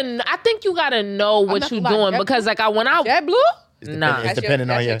 And I think you gotta know what you're doing because, like, JetBlue? It's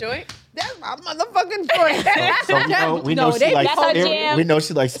depending on your joint? That's my motherfucking joint. So we know she likes Spirit. We know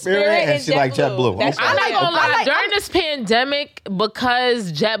she likes Spirit and she likes JetBlue. I'm not gonna lie. During this pandemic,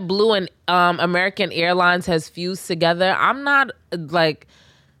 because JetBlue and American Airlines has fused together, I'm not like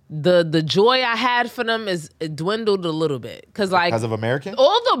the joy I had for them is dwindled a little bit because of American,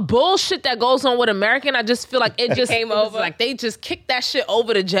 all the bullshit that goes on with American, I just feel like it just came over. Like they just kicked that shit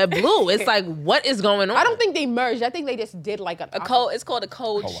over to JetBlue. It's like, what is going on? I don't think they merged. I think they just did like a code. It's called a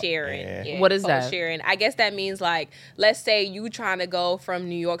code sharing. Yeah. What is that? Sharing. I guess that means like, let's say you trying to go from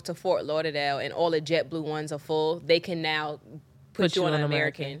New York to Fort Lauderdale, and all the JetBlue ones are full. They can now put you on an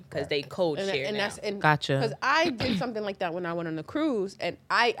American because they code share now. Gotcha. Because I did something like that when I went on a cruise, and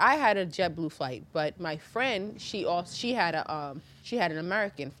I had a JetBlue flight, but my friend she had an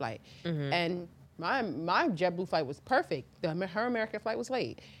American flight, and my JetBlue flight was perfect. Her American flight was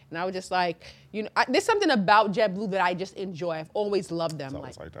late, and I was just like, there's something about JetBlue that I just enjoy. I've always loved them.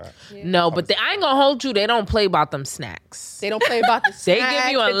 Like that. Yeah. No, but I ain't gonna hold you. They don't play about them snacks. They don't play about the snacks. They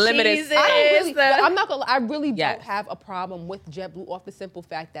give you unlimited. I'm not gonna. I really don't have a problem with JetBlue off the simple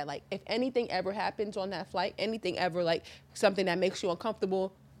fact that, like, if anything ever happens on that flight, anything ever, like something that makes you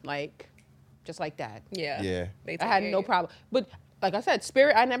uncomfortable, like just like that. Yeah. I had no problem. But like I said,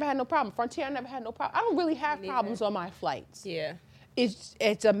 Spirit, I never had no problem. Frontier, I never had no problem. I don't really have problems on my flights. Yeah.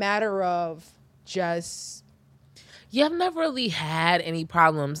 It's a matter of just... Yeah, I've never really had any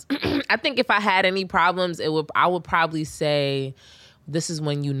problems. I think if I had any problems, I would probably say this is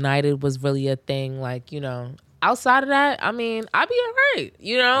when United was really a thing. Like, outside of that, I mean, I'd be all right.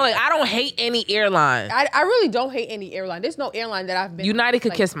 Like, I don't hate any airline. I really don't hate any airline. There's no airline that I've been... United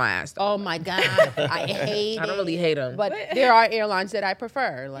could kiss my ass, though. Oh, my God. I hate it. I don't really hate them. But there are airlines that I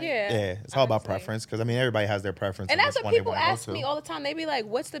prefer. Like, yeah, it's all about preference because, everybody has their preference. And that's what people ask me all the time. They be like,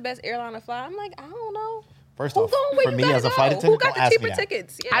 what's the best airline to fly? I'm like, I don't know. First Who off, going where for you me gotta as a go? flight Who attendant, got don't the ask me cheaper that.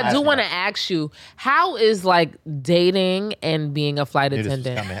 tickets? Yeah. I Ask do me want to that. ask you, how is like dating and being a flight Knew this was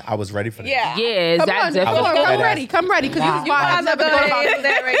attendant? coming. I was ready for this. Yeah. Yeah, is Come that on, difficult? come ready, because this is why I've never thought about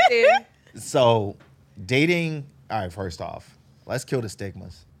that right there. So, dating. All right. First off, let's kill the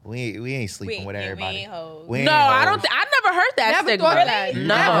stigmas. We ain't sleeping with everybody. We ain't hoes. We ain't No, I don't. hoes. I never heard that Never stigma. thought that. No.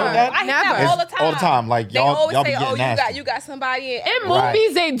 Never. That- I hear Never. that all the It's time. all the time. Like, they y'all- always y'all be say, getting "Oh, nasty." you got somebody." In Right.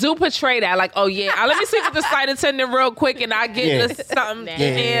 movies, they do portray that, like, oh yeah, let me sleep with the flight attendant real quick, and I get Yeah. this something Yeah,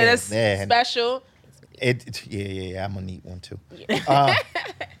 in that's yeah. special. Yeah. I'm gonna need one too.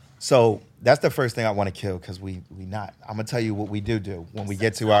 So that's the first thing I want to kill because we not. I'm gonna tell you what we do when we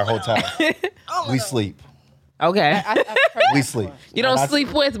get to our hotel. We sleep. Okay, We sleep. you don't When I-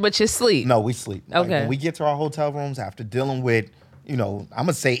 sleep with, but you sleep. No, we sleep. Like, Okay. when we get to our hotel rooms after dealing with, I'm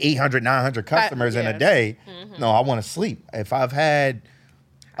gonna say 800, 900 customers in a yeah. day. No, I want to sleep. If I've had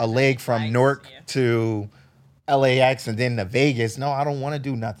a leg from Newark to LAX and then to Vegas, no, I don't want to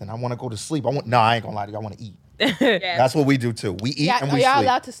do nothing. I want to go to sleep. I ain't gonna lie to you. I want to eat. Yeah. That's what we do too. We eat Yeah, and are we y'all sleep.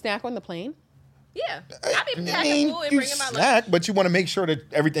 allowed to snack on the plane? Yeah. I be I packing mean, food and you bringing my lunch. snack, but you want to make sure that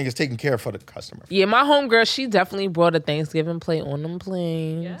everything is taken care of for the customer. Yeah, my homegirl, she definitely brought a Thanksgiving plate on them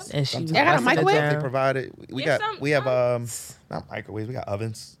planes, Yeah. and she was They got a busting it microwave? down. They provided. We Yeah, got. We have not microwaves. We got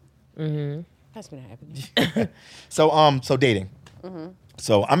ovens. That's been happening. So dating.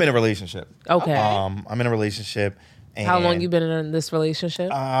 So I'm in a relationship. Okay. I'm in a relationship. And, How long you been in this relationship?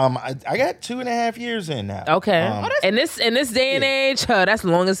 I got 2.5 years in now. Okay. Um, in this day and age, that's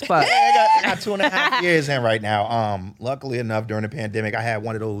long as fuck. I got 2.5 years in right now. Luckily enough, during the pandemic, I had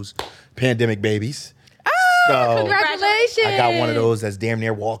one of those pandemic babies. So Congratulations. I got one of those that's damn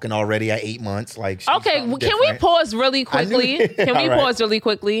near walking already at 8 months. Like, she's Okay, something can we different. pause really I knew- quickly? Can we All right. pause really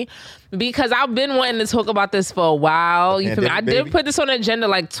quickly? Because I've been wanting to talk about this for a while. The You feel me? I pandemic did baby? put this on the agenda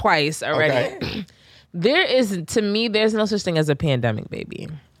like twice already. Okay. There's no such thing as a pandemic baby.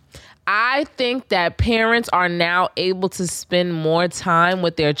 I think that parents are now able to spend more time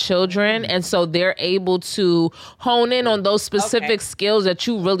with their children, and so they're able to hone in on those specific skills that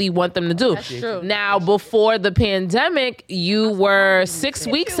you really want them to do. That's true. Now, before the pandemic, you were 6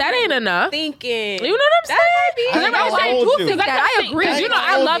 weeks. That ain't enough. Thinking. You know what I'm saying? I ain't Because gonna hold you. I agree. Because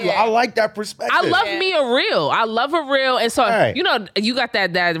I love I like that perspective. I love me a reel. I love a reel. And so, Right. you got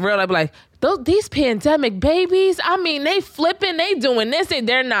that reel. I'd be like, these pandemic babies, I mean, they flipping, they doing this, and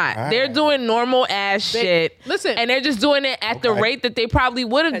they're not. Right. They're doing normal ass shit. listen. And they're just doing it at the Okay. rate that they probably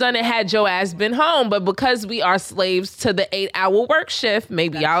would have done it had your ass been home. But because we are slaves to the 8-hour work shift,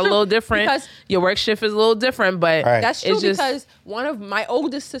 maybe y'all a little different. Because- your work shift is a little different, but Right. That's true it's just, because one of my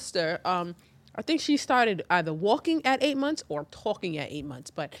oldest sister, I think she started either walking at 8 months or talking at 8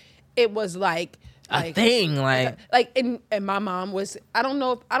 months, but it was like a thing. Like, and my mom was, I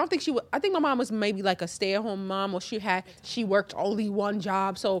don't think she was, I think my mom was maybe like a stay-at-home mom, or she worked only one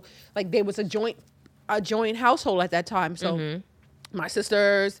job, so like there was a joint household at that time. So my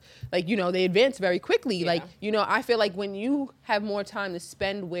sisters, like, they advanced very quickly. Like, I feel like when you have more time to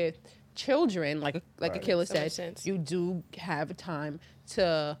spend with children, like Akila So much said, sense. you do have time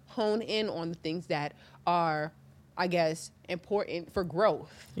to hone in on the things that are, I guess, important for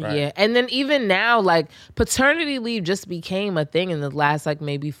growth. Right. Yeah. And then even now, like, paternity leave just became a thing in the last, like,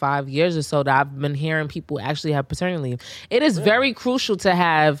 maybe 5 years or so that I've been hearing people actually have paternity leave. It is very crucial to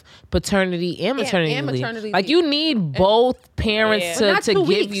have paternity and maternity and leave. maternity Like, leave. you need both parents Yeah. But to not 2 give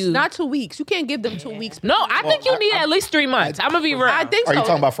weeks. you. Not 2 weeks. You can't give them 2 weeks. No, I think you need at least 3 months. I'm going to be real. I think Are you so.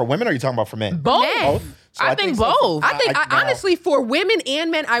 talking about for women or are you talking about for men? both. Men. Both? So I think so for- both. I think, now- honestly, for women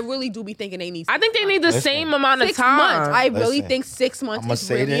and men, I really do be thinking they need. I think they need the Listen. same amount of 6 time. months. I really Listen, think 6 months I'ma is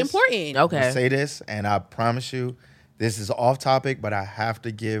say really this. important. Okay. I'm gonna say this, and I promise you, this is off topic, but I have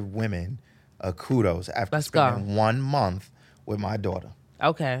to give women a kudos after Let's go. spending 1 month with my daughter.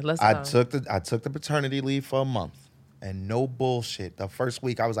 Okay, let's I go. took the paternity leave for a month, and no bullshit. The first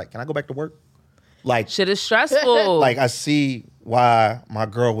week, I was like, "Can I go back to work?" Like, Shit is stressful. like I see why my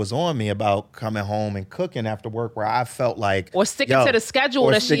girl was on me about coming home and cooking after work, where I felt like Or sticking to the schedule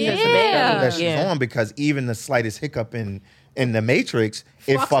or that she sticking has to the made. schedule that she's Yeah. on, because even the slightest hiccup in the matrix,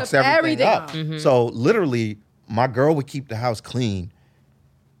 it Fucks fucks up everything everything up. up. Mm-hmm. So literally, my girl would keep the house clean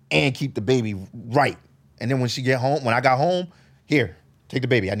and keep the baby right. And then when I got home, here, take the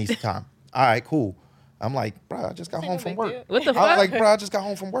baby. I need some time. All right, cool. I'm like, bro, I just got home from work. What the I fuck? was like, bro, I just got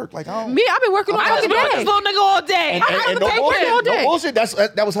home from work. Like, I don't. Me, I've been working all I just fucking been with this day. little nigga all day. And no take bullshit, care all day. no bullshit.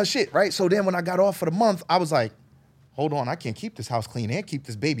 That was her shit, right? So then when I got off for the month, I was like, hold on, I can't keep this house clean and keep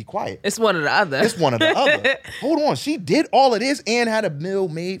this baby quiet. It's one or the other. It's one or the other. Hold on, she did all of this and had a meal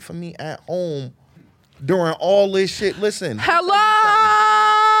made for me at home during all this shit. Listen,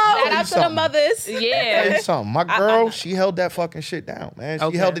 Hello. Shout out to the mothers. Yeah. Tell you something. My girl, she held that fucking shit down, man.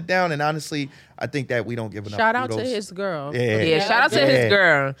 She held it down, and honestly, I think that we don't give enough. Shout out to kudos. his girl. Yeah, shout out to his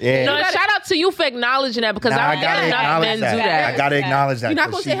girl. Yeah. No, shout out to you for acknowledging that because I don't think enough men do that. I gotta acknowledge that. You're not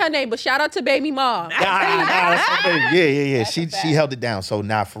gonna say her name, but shout out to baby mom. Yeah. She held it down. So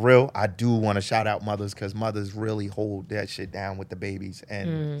now, for real, I do want to shout out mothers because mothers really hold that shit down with the babies, and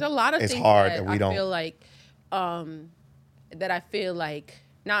There's a lot of it's things hard that that we I don't. feel like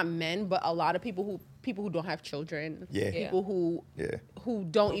not men, but a lot of people who don't have children, people who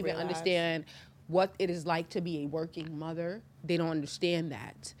don't even understand what it is like to be a working mother. They don't understand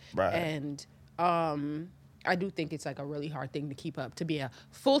that, Right. And I do think it's like a really hard thing to keep up, to be a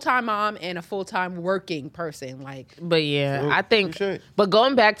full-time mom and a full-time working person. Like, But yeah, True. I think. But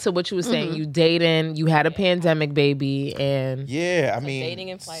going back to what you were saying, you dating, you had a pandemic baby, and Yeah, I mean, dating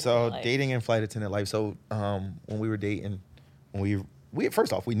and flight so attendant life. dating and flight attendant life. So when we were dating, we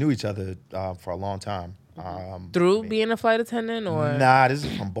first off we knew each other for a long time. through being a flight attendant, or Nah, this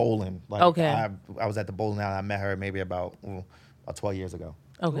is from bowling. Like, Okay. I was at the bowling alley. I met her maybe about 12 years ago.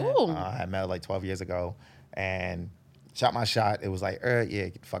 okay, ooh. I had met her like 12 years ago, and shot my shot. It was like, yeah,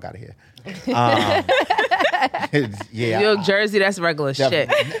 get the fuck out of here. Yeah, New York, Jersey, that's regular shit.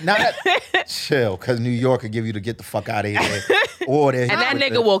 Not chill, because New York could give you to get the fuck out of here. Or And that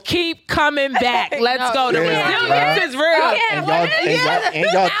nigga will keep coming back. Let's go. The Yeah, resilience is real.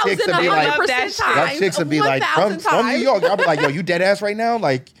 and y'all chicks would be like, love that shit. y'all chicks would be like, from New York. I'll be like, yo, you dead ass right now?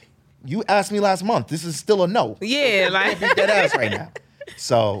 Like, you asked me last month. This is still a no. Yeah, like You dead ass right now.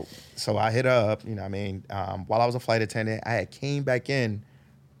 So I hit her up. You know what I mean? While I was a flight attendant, I had came back in,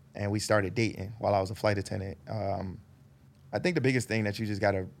 and we started dating while I was a flight attendant. I think the biggest thing that you just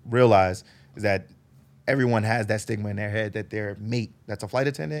got to realize is that everyone has that stigma in their head that their mate that's a flight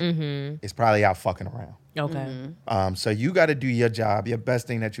attendant is probably out fucking around. okay. So you got to do your job. Your best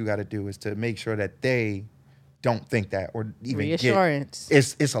thing that you got to do is to make sure that they don't think that or even Reassurance.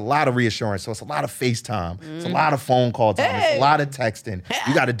 It's a lot of reassurance. So it's a lot of FaceTime. It's a lot of phone call time. It's a lot of texting.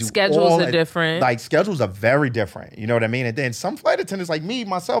 You got to do Schedules all are that. different. Like schedules are very different. You know what I mean? And then some flight attendants like me,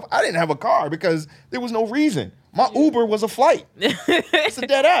 myself, I didn't have a car because there was no reason. My Uber was a flight. It's a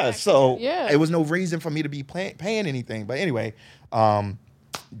dead ass. So it was no reason for me to be paying anything. But anyway,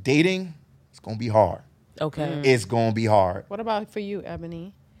 dating, it's going to be hard. Okay. It's going to be hard. What about for you,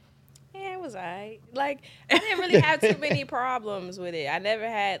 Ebony? Yeah, it was alright. Like, I didn't really have too many problems with it. I never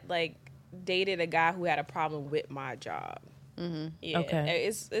had like dated a guy who had a problem with my job. Yeah, Okay.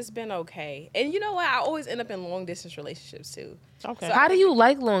 it's been okay. And you know what? I always end up in long distance relationships too. Okay. So How do you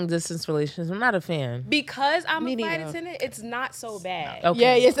like long distance relations? I'm not a fan. Because I'm Me a flight neither. attendant, it's not so bad.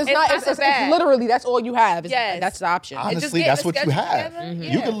 Okay. Yeah, it's not. not It's, so it's bad. literally that's all you have. Yes. That's the option. Honestly, get that's the what you schedule have. together. You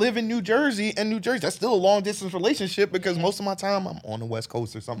Yeah. can live in New Jersey, and New Jersey, that's still a long distance relationship because most of my time I'm on the West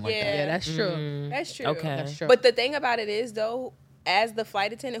Coast or something like that. Yeah, that's true. That's true. Okay. That's true. But the thing about it is, though, as the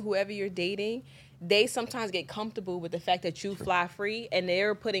flight attendant, whoever you're dating, they sometimes get comfortable with the fact that you fly free, and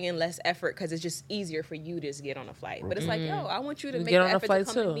they're putting in less effort because it's just easier for you to just get on a flight. But it's like, yo, I want you to make Get the on a effort flight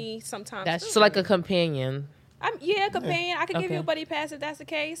to come too. to me sometimes. That's too. So like a companion. Companion. I could give Okay. you a buddy pass if that's the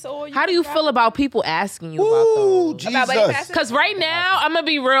case. Or How do you feel about people asking you Ooh, about those? about buddy Jesus. passes? Because right now, I'm going to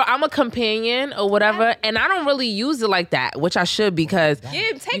be real. I'm a companion or whatever, and I don't really use it like that, which I should because...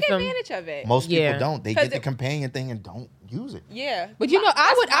 Yeah, take You feel me? advantage of it. Most Yeah. people don't. They 'Cause get the it- companion thing and don't use it. Yeah. But you know,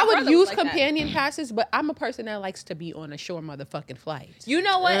 I My would brother use was like that. companion passes, but I'm a person that likes to be on a short motherfucking flight. You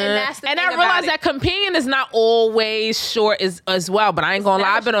know what? And that's the And thing I realize about that companion is not always short as well, but I ain't gonna lie.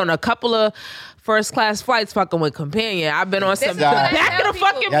 I've been on a couple of first class flights fucking with companion. I've been on some is what I back tell of the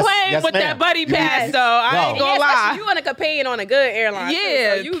fucking people. plane Yes, with ma'am. that buddy You- pass, so I Yo. ain't gonna Yeah, lie. especially you want a companion on a good airline. Yeah.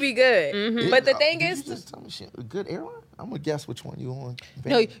 Yeah. So you be good. But the thing Did is, you just tell me shit, a good airline? I'm gonna guess which one you on.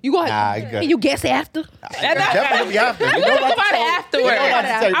 No, you go Nah, ahead. you good. Can you guess after? Definitely after. You know Think what about to it tell- afterwards. you know what to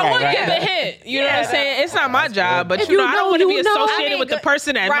tell you I that, want to right? give the hint. You know what I'm saying? It's not my job, but If you know, you I don't know, want to be you know. associated I mean, with the good-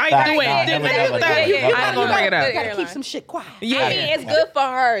 person that right, might do right, it. right. Then Never, I never, ain't never. gonna bring it up. Good Gotta airline. keep some shit quiet. Yeah. I mean, it's good for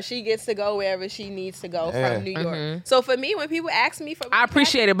her. She gets to go wherever she needs to go Yeah. from New York. So for me, when people ask me for, I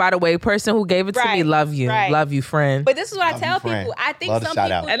appreciate it, by the way. Person who gave it to me, Right, love you. right. Love you, friend. But this is what I Love tell you, friend. people. I think Love the some shout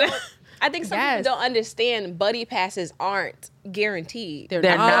people out. don't. I think some Yes. people don't understand buddy passes aren't guaranteed. They're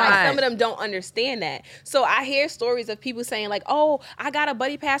They're not. not. Like, some of them don't understand that. So I hear stories of people saying like, "Oh, I got a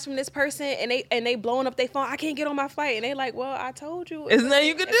buddy pass from this person, and they blowing up their phone. I can't get on my flight." And they like, "Well, I told you." Isn't that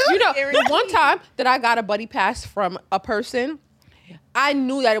you could do? You know, the Guaranteed. one time that I got a buddy pass from a person, I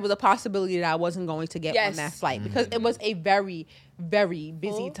knew that it was a possibility that I wasn't going to get on Yes. that flight because it was a very, very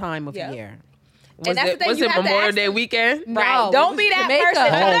busy Full? time of Yeah. year. Was that's the thing, was you it have to Memorial ask Day them. weekend? Right. No, Don't it be was that Jamaica.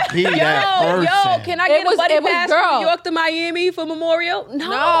 person. Don't be that person. Yo, can I get a buddy it was pass girl. from New York to Miami for Memorial? No.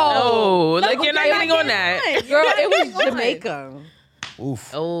 No, like you're not getting on that. Girl, it was Jamaica.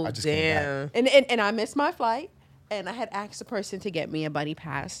 Oof. Oh, I just came back. damn. And I missed my flight, and I had asked the person to get me a buddy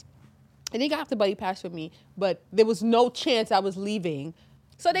pass. And he got the buddy pass for me, but there was no chance I was leaving.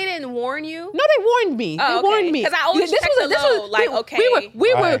 So they didn't warn you? No, they warned me. Oh, they okay. warned me 'Cause I always check the low, like, okay.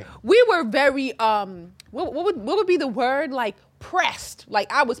 We were very what would be the word, like pressed.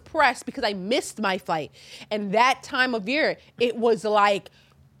 Like I was pressed because I missed my flight. And that time of year, it was like,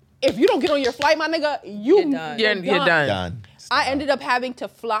 if you don't get on your flight, my nigga, you're done. You're done. Done. I ended up having to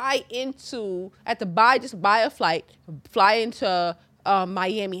buy a flight, fly into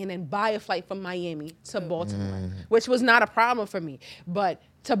Miami, and then buy a flight from Miami to Baltimore, which was not a problem for me. But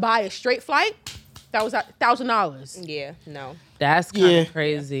to buy a straight flight, that was $1,000. Yeah, no. That's kind of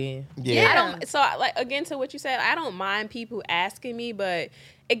crazy. Yeah. I don't. So, like, again, to what you said, I don't mind people asking me, but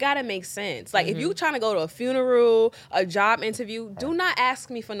it gotta make sense. Like, if you trying to go to a funeral, a job interview, do not ask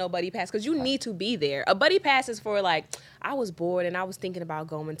me for no buddy pass because you need to be there. A buddy pass is for like, I was bored and I was thinking about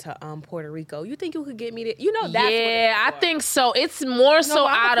going to Puerto Rico. You think you could get me there? You know that's what Yeah, it's I for. think so. It's more so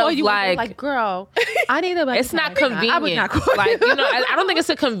out of like girl, I need a buddy it's not pass. convenient. I would not call Like, you know, I don't think it's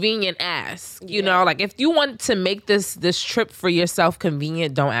a convenient ask. You know, like if you want to make this trip for yourself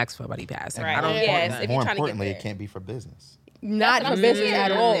convenient, don't ask for a buddy pass. Like, Right. I don't Yes, want if that. you're More trying to get importantly, there. it can't be for business. Not That's for what I'm business saying.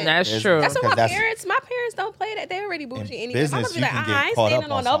 at all. That's It's- true. That's what my Because parents don't play that. They already bougie anyway. business, I'm gonna be you like, can get I ain't caught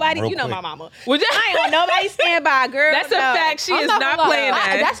standing up on on nobody. something You know real my quick. mama. Would you- I ain't on nobody stand by, girl. That's a no. fact. She I'm is not not gonna lie. playing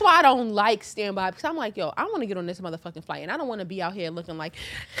that. That's why I don't like standby, because I'm like, yo, I want to get on this motherfucking flight, and I don't want to be out here looking like.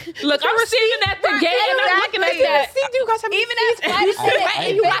 Look, I'm sitting at the gate and I'm looking at that. You guys have Even as flight attendants,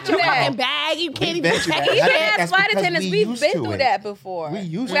 and you got your that. fucking bag, you can't even bet you check that. it. Even That's as flight because attendants, we we've used been to through it. that before. We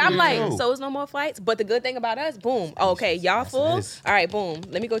used Where to I'm like, too. so it's no more flights. But the good thing about us, boom. Okay, y'all Yes, it full? is. All right, boom.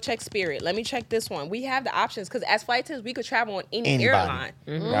 Let me go check Spirit. Let me check this one. We have the options because as flight attendants, we could travel on any Anybody. airline.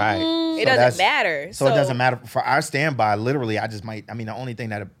 Right. It doesn't matter. So it doesn't matter. For our standby, literally, the only thing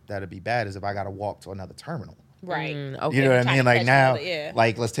that'd be bad is if I got to walk to another terminal. Right. Okay. You know what I Trying mean? to Like catch now, another, yeah.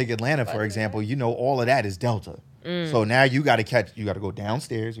 like let's take Atlanta for example. You know, all of that is Delta. So now you got to go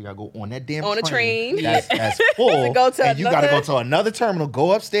downstairs. You got to go on that damn On a train. That's full. go to and you got to go another- to another terminal.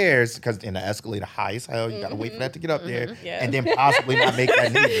 Go upstairs because in the escalator high as hell. You got to wait for that to get up there, Yeah. and then possibly not make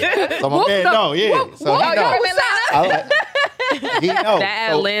that neither. So my man, so he Oh, knows. y'all from Atlanta? I like- he knows. That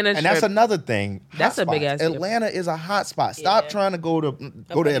So- Atlanta and that's trip- another thing. That's a Hot big spots. ass trip. Atlanta is a hot spot. Stop Yeah. trying to go to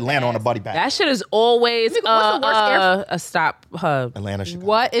buddy Atlanta on a pass. buddy pass. That shit is always What's the worst a stop hub. Atlanta, Chicago.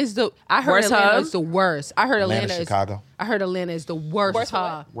 What is the? I heard Worst Atlanta hub? is the worst. I heard Atlanta, Atlanta is. Chicago. I heard Atlanta is the worst Worst what?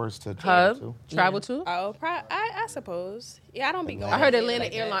 hub. Worst to Hub? travel to. Travel to. Oh, I suppose. Yeah, I don't be going. I heard there Atlanta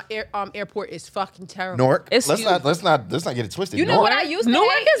like that. airline airport is fucking terrible. Newark. It's let's huge. not get it twisted. You know what I used to Newark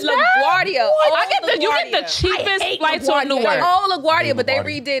hate? is bad? LaGuardia. I get you get the LaGuardia. cheapest hate flights on LaGuardia. Newark. The old LaGuardia, but they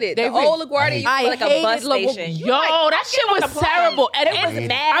LaGuardia. redid it. They The old re- LaGuardia used to be like a hated bus La- station. Yo, that shit was terrible. And It was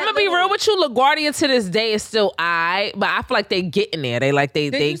mad. I'm gonna be real with you. LaGuardia to this day is still but I feel like they getting there. They like they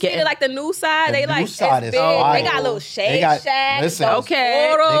Did you see getting it, like the new side? The they new like side it's is big. fire. They got a little They shade got- shack. listen, those Okay.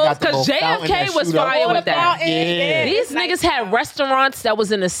 portals. They got the because little fountain JFK that was shoot up. fire with that. Fountain. Yeah. These Like, niggas had restaurants that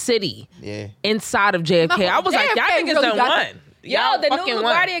was in the city Yeah. inside of JFK. I was like, y'all JFK niggas really done got won. Yo, Y'all the fucking new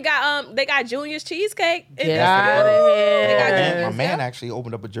won. LaGuardia got they got Junior's cheesecake. Get out of They got here. Junior's. My man actually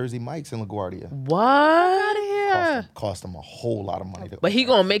opened up a Jersey Mike's in LaGuardia. What? Cost him a whole lot of money. But he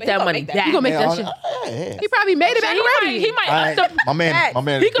gonna make But he that gonna money make that. back. He gonna make Yeah, that shit. yeah. He probably made it back already. He might All up right. the. My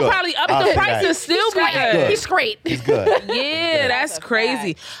man He is could good. probably up I'll the say price that. and still be good. good. He's great. He's good. Yeah, that's That's a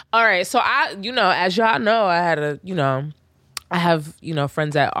crazy. All right, so as y'all know, I have,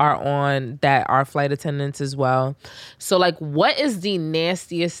 friends that are flight attendants as well. So like, what is the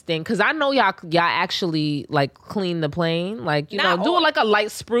nastiest thing? Because I know y'all actually like clean the plane, like do all. like a light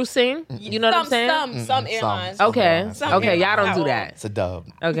sprucing. You know what I'm saying? Some airlines. Okay, Some okay, y'all don't airlines. do that. It's a dub.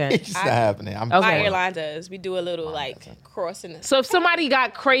 Okay. It's just not happening. Okay. My airline does. We do a little like crossing. So if somebody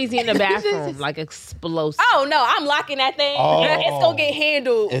got crazy in the bathroom, like explosive. Oh no, I'm locking that thing. Oh. It's gonna get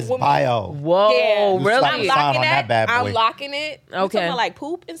handled. It's when we- bio. Whoa, Yeah. You really? slap I'm the sign locking on that bad boy. I'm locking it. You Okay. talking about like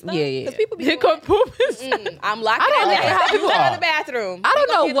poop and stuff? Yeah, yeah. Because people be He doing could that. poop his I'm locking I don't that. know how You people go are. to the bathroom. I We don't gonna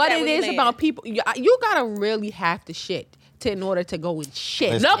know handle what that it when we is land. about people. You gotta really have to shit in order to go and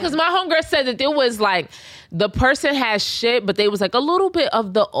shit. No, because my homegirl said that there was like the person has shit, but they was like a little bit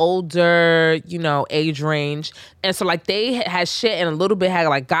of the older, age range, and so like they had shit and a little bit had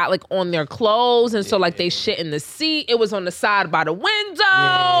like got like on their clothes, and so like they shit in the seat. It was on the side by the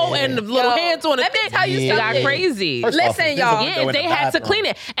window, and the little hands on the thing. Let me tell you It got something. crazy. Listen, y'all. Yeah, they had to clean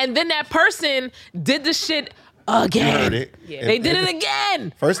it, and then that person did the shit again. You heard it. Yeah. They did it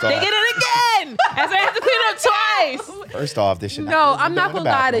again. First off, they did it again, and so they had to clean it up twice. First off, this should No, I'm not gonna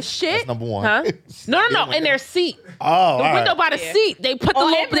lie to shit. That's number one. Huh? No, in their seat. Oh, The window by the seat. They put the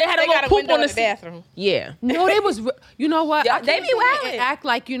little. They had a little poop on the seat. bathroom. Yeah. No, they was. You know what? Yeah, I they can't be sit there wildin'. and act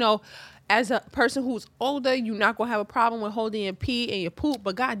like as a person who's older, you're not gonna have a problem with holding your pee and your poop.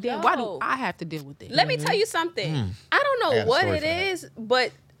 But goddamn, why do No. I have to deal with it? Let me tell you something. I don't I know got a what story it for that. is,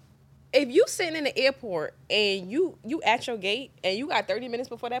 but if you sitting in the airport and you at your gate and you got 30 minutes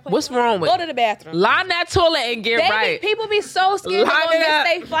before that plane, What's wrong with go it? to the bathroom. Line that toilet and get right. People be so scared Line they're it gonna up.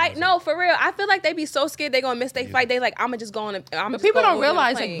 miss their flight. No, for real. I feel like they be so scared they're gonna miss their flight. They like, I'ma just go on. But people don't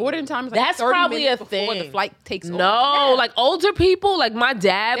realize like boarding time is like That's 30 probably minutes a before the thing. flight takes off. No, like older people, like my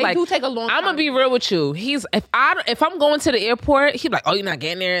dad, They like do take a long I'm time. gonna be real with you. He's if I'm going to the airport, he's like, oh, you're not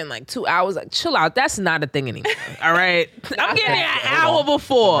getting there in like 2 hours. Like, chill out. That's not a thing anymore. All right, I'm getting there an hour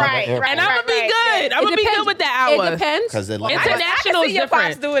before, Right, and right, I'm gonna be right. good. I'm gonna be good with that hour. It depends. Because it I International can is see your pops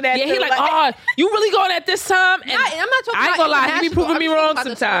different. doing that Yeah, he too, like, like- oh, you really going at this time? And I'm not talking I ain't about gonna lie, he be international. proving me I'm wrong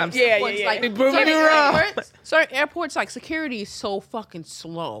talking about the sometimes. certain Yeah, airports, yeah. like, He proving certain me wrong. Certain airports, like security is so fucking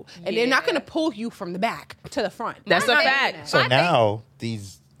slow, and they're not gonna pull you from the back to the front. That's a Not doing fact. that. So now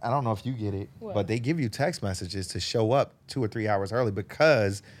I don't know if you get it, but they give you text messages to show up 2 or 3 hours early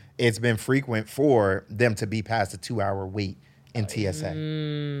because it's been frequent for them to be past the 2-hour wait in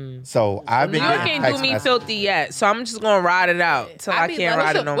TSA. So I've been You getting can't do text me messages. filthy yet, so I'm just gonna ride it out till I be can't like,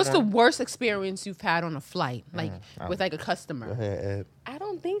 ride it no What's the more. worst experience you've had on a flight, like with like a customer? I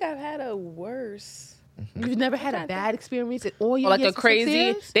don't think I've had a worse. You've never had a bad experience at all your Or like years a of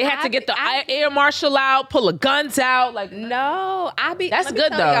crazy. success? They had to get the air marshal out, pull the guns out. Like No, That's let me good,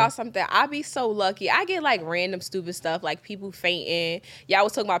 tell though. y'all something. I be so lucky. I get like random stupid stuff, like people fainting. Y'all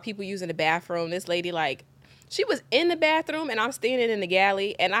was talking about people using the bathroom. This lady, like, she was in the bathroom and I'm standing in the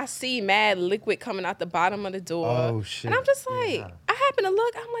galley and I see mad liquid coming out the bottom of the door. Oh, shit. And I'm just like, I happen to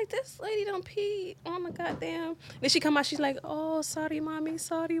look. I'm like, this lady don't pee on the goddamn. Then she come out. She's like, oh, sorry, mommy.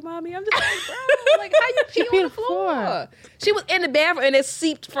 Sorry, mommy. I'm just like, bro, like, how you pee on the floor? She was in the bathroom and it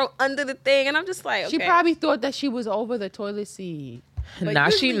seeped from under the thing. And I'm just like, okay. She probably thought that she was over the toilet seat. But nah,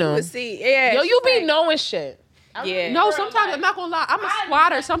 usually she you knew. would see. Yeah. Yo, she's you be like, knowing shit. Yeah. No, sometimes I'm not gonna lie. I'm a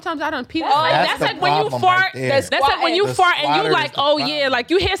squatter. Sometimes I don't pee. That's the like when you problem fart. right there. That's like when you The fart and squatter you is like, the oh problem. yeah, like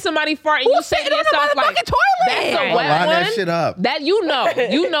you hear somebody fart and you say to sitting on the yourself like, motherfucking toilet. that's a Well, wet line one. that shit up. That you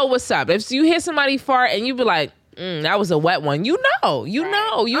know what's up. If you hear somebody fart and you be like, that was a wet one. You know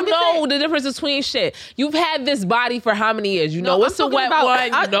the difference between shit. You've had this body for how many years? You know what's a I'm talking wet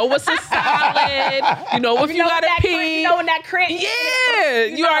about- one. You know what's a solid. You know if you gotta pee. You know when that cramp. Yeah,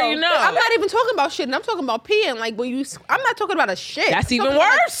 you already know. I'm not even talking about shit. I'm talking about peeing. Like when you, I'm not talking about a shit. That's I'm even talking about,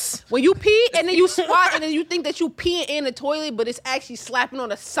 like, worse. when you pee and then you squat and then you think that you peeing in the toilet, but it's actually slapping on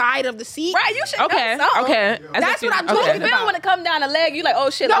the side of the seat. Right, you should Okay, know something. okay. That's what I'm okay. talking If it about. don't want to come down the leg, you like, oh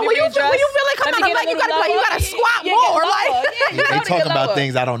shit. No, let me when you readjust. feel it come Let me down the get leg, a you little gotta lower. squat Yeah, more. get Like lower. Yeah, you They know to talk get about lower.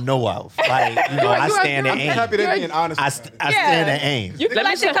 things I don't know of. Like, I stand and I'm aim. Happy to being honest. I stand and aim. You feel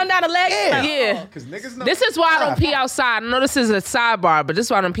like shit come down the leg? Yeah. Because niggas know. This is why I don't pee outside. I know this is a sidebar, but this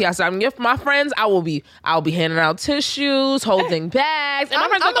is why I don't pee outside. I mean, if my friends, I'll be handing out tissues, holding bags, and my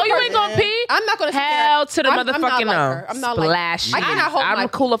friends like, oh, you ain't gonna pee? I'm not gonna sit there. Hell to the I'm not motherfucking like no. her. I'm not like her. Splash. I cannot hold I'm my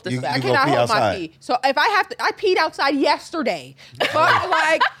cool off the You- back. I you cannot go pee hold my outside. pee. So if I have to, I peed outside yesterday. But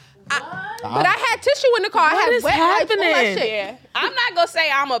like, but I had tissue in the car. I What had is wet wipes, all that happening? shit. Yeah. I'm not gonna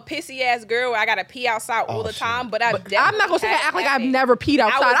say I'm a pissy ass girl where I gotta pee outside all the time, but I'm not gonna sit there and act like I've never peed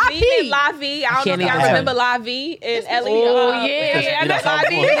outside. I was I leaving pee. La Vie. I don't know can't if y'all even- remember La Vie in Ellie. Oh, yeah. I know That's La how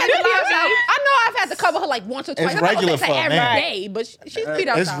Vie. it was. I know I've had to cover her like once or twice. I'm not regular gonna say for a every man. day, but she's peed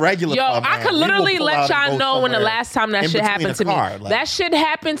outside. It's regular. Yo, for a I man. could We will literally pull let out and y'all go know when the somewhere last time that in shit between happened the to me. car, like- That shit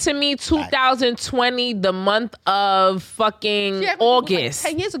happened to me 2020, the month of fucking Yeah, it was like August.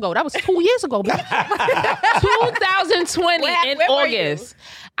 10 years ago. That was 2 years ago, bitch. 2020 in where were you? August.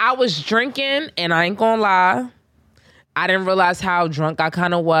 I was drinking, and I ain't gonna lie, I didn't realize how drunk I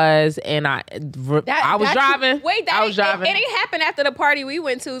kind of was, and I was that's- driving. Wait, I was driving. It ain't happened after the party we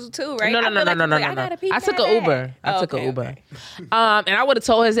went to too, right? No. I gotta pee I took that an Uber. bad. I took an Okay, Uber. okay. And I would have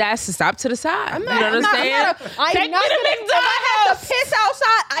told his ass to stop to the side. You know what I'm saying? Take me to If I had to McDonald's. piss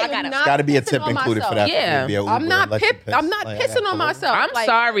outside, I got to be a tip included for that. Yeah. I'm not pissing on myself. I'm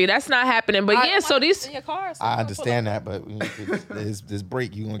sorry, that's not happening. But so these. I understand that, but this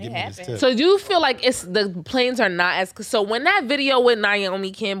break, you gonna give me this tip. So do you feel like the planes are not as? So when that video with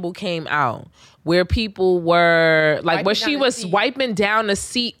Naomi Campbell came out, where people were like, where she was wiping down the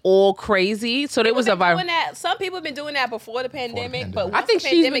seat all crazy. So there was a viral. Some people have been doing that before the pandemic, but I think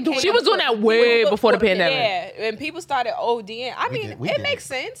she was doing that way before the pandemic. Yeah, and people started ODing. I mean, it makes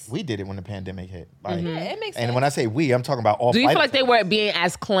sense. We did it when the pandemic hit. Like, yeah, it makes sense. And when I say we, I'm talking about all. Do you feel like they weren't being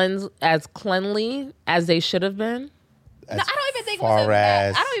as cleanly as they should have been? No, I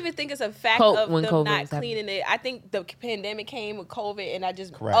don't even think it's a fact of them not cleaning it. I think the pandemic came with COVID, and I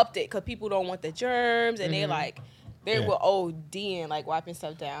just upped it because people don't want the germs, and they were ODing, like wiping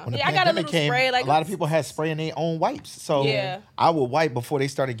stuff down. When I got a little spray. Like a lot of people had spray in their own wipes, so I would wipe before they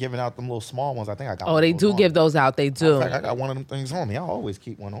started giving out them little small ones. I think I got. Oh, they do give those out. They do. I got one of them things on me. I always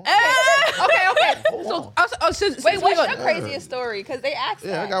keep one on. Okay. Wait, what's your craziest story? Because they asked.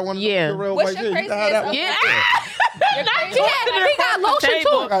 Yeah, I got one. What's your craziest? He got lotion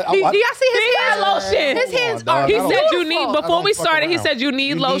too. Do y'all see his hands? Lotion. His hands are. He said you need. Before we started, he said you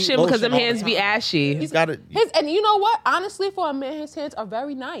need lotion because them hands be ashy. He's got it. And you know what? Honestly, for a man, his hands are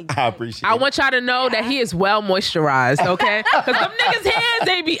very nice. I appreciate it. I want y'all to know that he is well moisturized, okay? Because them niggas' hands,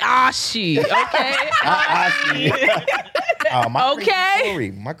 they be ashy, okay?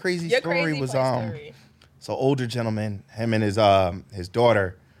 My crazy story was so older gentleman, him and his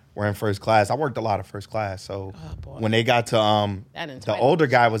daughter were in first class. I worked a lot of first class, so when they got to the older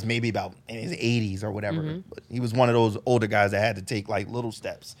guy was maybe about in his 80s or whatever. But he was one of those older guys that had to take like little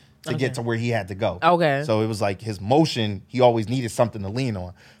steps to get to where he had to go. Okay. So it was like his motion, he always needed something to lean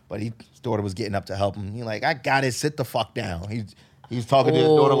on. But his daughter was getting up to help him. He like, I got it, sit the fuck down. He was talking to his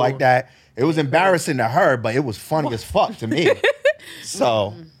daughter like that. It was embarrassing to her, but it was funny as fuck to me.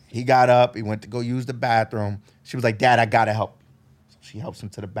 So he got up, he went to go use the bathroom. She was like, Dad, I gotta help. So she helps him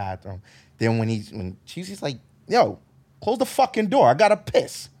to the bathroom. Then when she's like, yo, close the fucking door. I gotta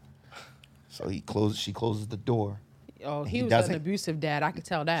piss. So she closes the door. Oh, he was an abusive dad. I could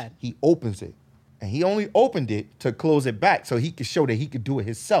tell that. He opens it. And he only opened it to close it back so he could show that he could do it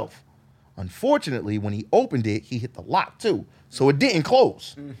himself. Unfortunately, when he opened it, he hit the lock too. So it didn't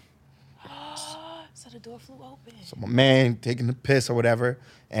close. So the door flew open. So my man taking the piss or whatever.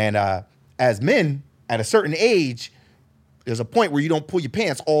 And as men, at a certain age, there's a point where you don't pull your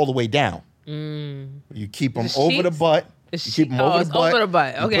pants all the way down. You keep them over the butt. You keep them over the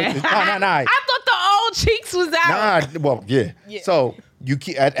butt. Okay. Nah. I thought the old cheeks was out. Nah, well, yeah. So you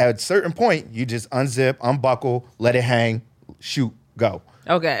keep at a certain point, you just unzip, unbuckle, let it hang, shoot, go.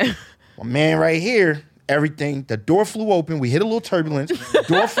 Okay. My man right here, everything, the door flew open. We hit a little turbulence. The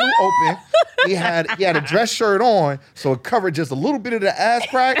door flew open. He had a dress shirt on, so it covered just a little bit of the ass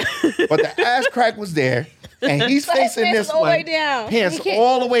crack, but the ass crack was there. And he's facing this way. Pants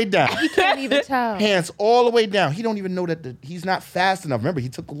all the way down. He can't even tell. Pants all the way down. He don't even know that he's not fast enough. Remember, he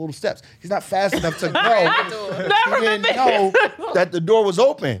took the little steps. He's not fast enough to go. He didn't know that the door was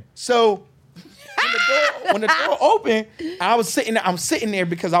open. So when the door opened, I'm sitting there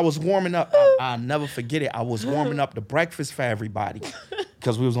because I was warming up. I'll never forget it. I was warming up the breakfast for everybody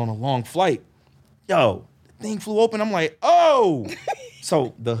because we was on a long flight. Yo, the thing flew open. I'm like, oh.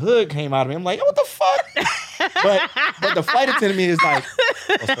 So the hood came out of me. I'm like, what the fuck? But the flight attendant is like,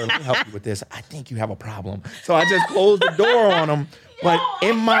 oh, sir, let me help you with this. I think you have a problem. So I just closed the door on him. But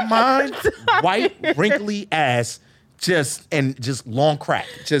in my mind, white, wrinkly ass, just long crack,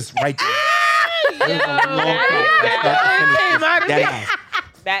 just right there.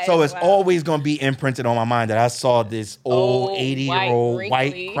 So it's always going to be imprinted on my mind that I saw this old 80-year-old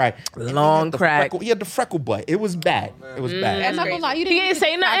white crack. Long crack. He had the freckle butt. It was bad. It was bad. I'm not gonna lie, He ain't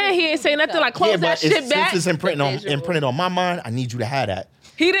say nothing. He ain't say nothing like close that shit back. Since it's imprinted on my mind, I need you to have that.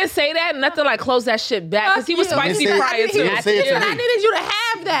 He didn't say that. Nothing like close that shit back because he was spicy prior to it. I needed you to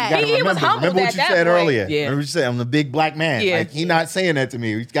have that. He was humble. Remember what you said earlier. Yeah. Remember what you said? I'm the big black man. Yeah. Like, he not saying that to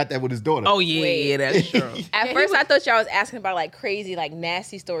me. He's got that with his daughter. Oh yeah, that's true. At first, I thought y'all was asking about like crazy, like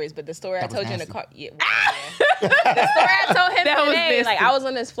nasty stories, but the story I told you in the car, the story I told him today, like I was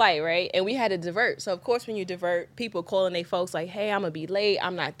on this flight, right, and we had to divert. So of course, when you divert, people calling their folks like, "Hey, I'm gonna be late.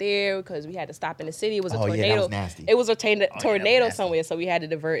 I'm not there because we had to stop in the city. It was a tornado. Yeah, that was nasty. It was a tornado somewhere, so we had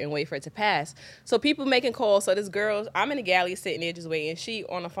to divert and wait for it to pass. So people making calls. So this girl, I'm in the galley sitting there just waiting. She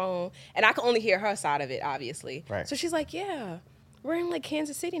on the phone, and I can only hear her side of it, obviously. Right. So she's like, "Yeah, we're in like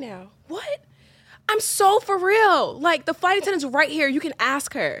Kansas City now. What? I'm so for real. Like the flight attendant's right here. You can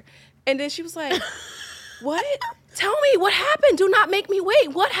ask her." And then she was like, "What? Tell me what happened. Do not make me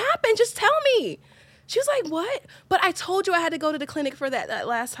wait. What happened? Just tell me." She was like, what? But I told you I had to go to the clinic for that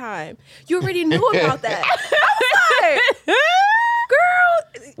last time. You already knew about that. I was like,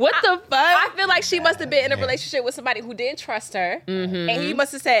 girl. What the fuck? I feel like she must have been in a relationship with somebody who didn't trust her. And he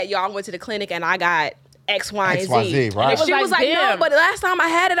must have said, yo, I went to the clinic and I got X, Y, and Z. XYZ, right. And she was like, no, but the last time I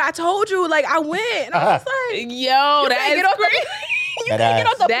had it, I told you, like, I went. And I was like, yo, that is crazy. You can't get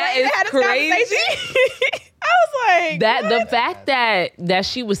off the plane and have this conversation. I was like, that the fact that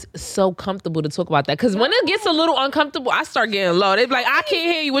she was so comfortable to talk about that, because when it gets a little uncomfortable, I start getting low. They be like, I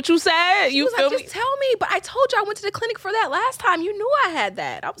can't hear you. What you said? She was like, just tell me. But I told you I went to the clinic for that last time. You knew I had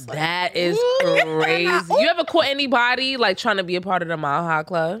that. I was like, that is crazy. You ever caught anybody like trying to be a part of the Mile High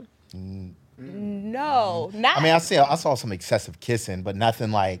Club? No, not. I mean, I saw some excessive kissing, but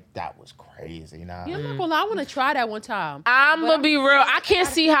nothing like that was crazy. You know. I'm not gonna lie, I want to try that one time. I'm gonna be real. I can't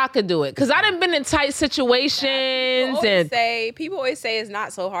see how I could do it because I done been in tight situations People always say it's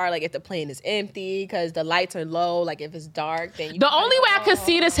not so hard. Like if the plane is empty because the lights are low. Like if it's dark, then the only way I could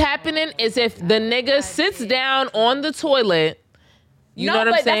see this happening is if the nigga sits down on the toilet. You know what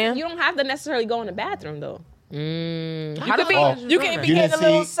I'm saying? You don't have to necessarily go in the bathroom though. How You can be getting a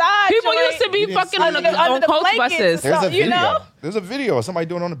little side. People used to be fucking on coach buses. There's a video. There's a video of somebody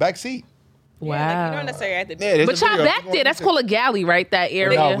doing it on the back seat. Wow. Yeah, like you don't necessarily have to do Yeah, but y'all back there, that's called a galley, right? That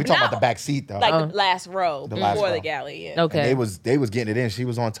area. No, we talking about the back seat though. like the last row last before row. the galley. Yeah. Okay. And they was getting it in. She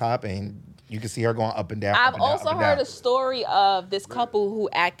was on top, and you could see her going up and down. I've up and down, also up and heard down. a story of this couple who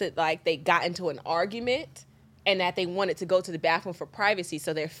acted like they got into an argument and that they wanted to go to the bathroom for privacy,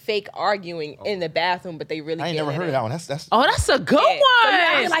 so they're fake arguing in the bathroom, but they really. I ain't never heard of that one. That's that's a good one.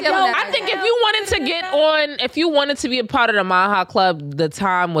 Yeah, like, yo, I think if you wanted to get on, if you wanted to be a part of the Mile High Club, the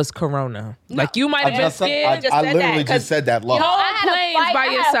time was Corona. Like you might have been scared. I literally just said that. Low. I had planes a fight, by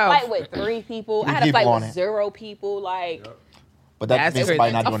yourself. I had a fight with 3 people. I had a people fight on with it. 0 people. Like. But that That's means crazy.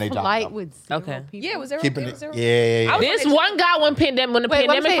 somebody not doing their job. Flight though. with 0 Okay. people. Yeah, it was 0. Keeping It it. was 0. Yeah. This one guy when the Wait, what I'm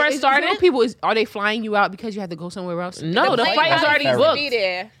pandemic saying, first is 0 started. people are they flying you out because you had to go somewhere else? No, the plane flight was has already to booked. Be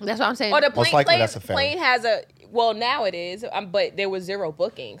there. That's what I'm saying. Or the Most plane, likely that's a ferry. plane has a. Well, now it is, but there was 0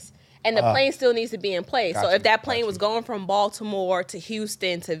 bookings. And the plane still needs to be in place. So Gotcha, if that plane was going from Baltimore to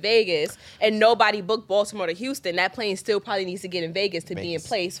Houston to Vegas and nobody booked Baltimore to Houston, that plane still probably needs to get in Vegas to be in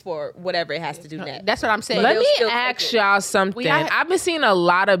place for whatever it has to do next. That's what I'm saying. Let they'll me still take ask it. y'all something. I've been seeing a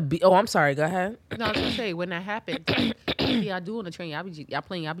lot of. Oh, I'm sorry. Go ahead. No, I was gonna say when that happened, y'all do on the train. Y'all be just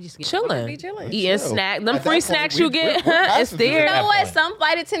getting Chilling, be chilling. eating Chill. snack. Them At free that point, snacks we- you get, we're it's passengers there. at You know what? point. Some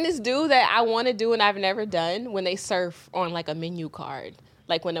flight attendants do that I want to do and I've never done when they surf on like a menu card.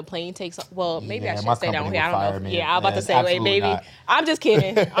 Like when the plane takes off. Well, maybe Yeah, I my should say down company here. I will don't fire know. me. Yeah, I'm about to Yeah, say, wait, absolutely maybe. not. I'm just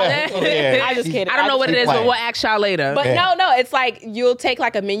kidding. I'm just kidding. I don't know what it is, but playing. we'll ask y'all later. But Yeah. no, it's like you'll take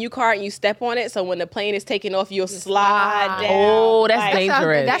like a menu card and you step on it. So when the plane is taking off, you'll slide down. Oh, that's Like,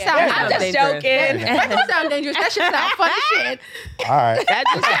 dangerous. that sounds- I'm just dangerous. joking. That don't sound dangerous. That shit sound fun as shit. All right. That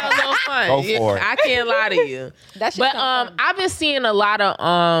just sounds so fun. Go for it. I can't lie to you. That shit But sound fun. I've been seeing a lot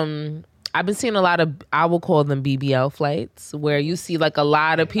of I will call them BBL flights where you see like a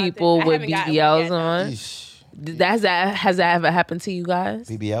lot of people I with haven't gotten BBLs one yet, no. on. Yeesh. Has that ever happened to you guys?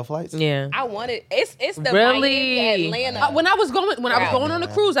 BBL flights? Yeah. I wanted it's the Really? Miami Atlanta. When I was going on the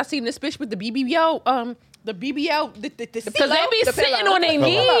man. cruise, I seen this bitch with the BBL, the Because seat. they be The sitting pillow. on their Pillow.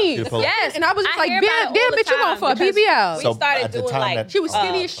 knees. The pillow. Yes, And I was just like, hear damn, about it all the bitch, you going time for a because BBL. We So started at the doing time like that- She was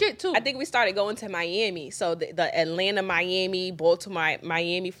skinny as shit too. I think we started going to Miami. So the Atlanta, Miami, Baltimore,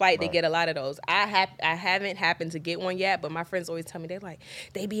 Miami flight, they get a lot of those. I haven't happened to get one yet, but my friends always tell me they're like,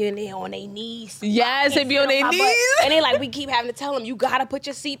 they be in there on their knees. Yes, they be on their my butt. knees. And they like, we keep having to tell them, you gotta put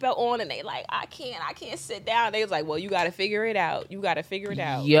your seatbelt on. And they like, I can't sit down. They was like, well, you gotta figure it out. You gotta figure it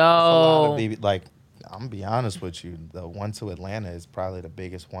out. A lot Yo. of BB, like, I'm gonna be honest with you. The one to Atlanta is probably the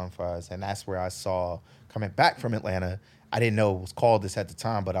biggest one for us, and that's where I saw coming back from Atlanta. I didn't know it was called this at the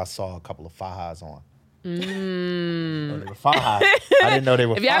time, but I saw a couple of Fajas on. They were Fajas. I didn't know they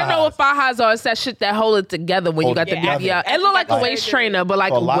were. If y'all don't know what Fajas are, it's that shit that hold it together when you Hold got the it together. BBL. It looked like a Like- waist trainer, but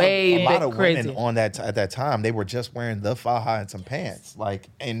like So a lot way of crazy. women on that at that time, they were just wearing the Faja and some pants, like,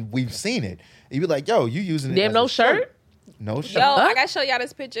 and we've seen it. You be like, yo, you using it? Damn, as no a shirt? No shirt. Yo, I gotta show y'all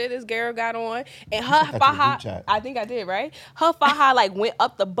this picture this girl got on, and her that to the group faja. chat. I think I did right. Her faja like went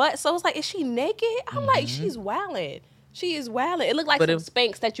up the butt, so it's like, is she naked? I'm like, she's wildin'. She is wildin'. It looked like But some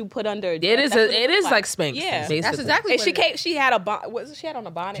it- Spanx that you put under. It is like Spanx. Yeah. basically. That's exactly And what she it is. came. She had she had on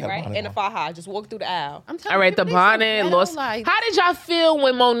a bonnet, She had a right? bonnet And a on. faja. Just walked through the aisle. I'm telling All right, you, the they so bonnet ghetto, lost. like- How did y'all feel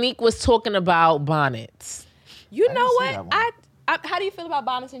when Monique was talking about bonnets? You know see what? that one. How do you feel about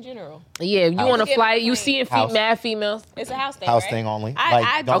bonnets in general? Yeah, you on a Get flight, on a you plane. seeing House. mad females. It's a house thing. House right? thing only.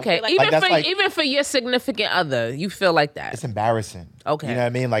 I don't- Okay, like- even that's for like- even for your significant other, you feel like that. It's embarrassing. Okay. You know what I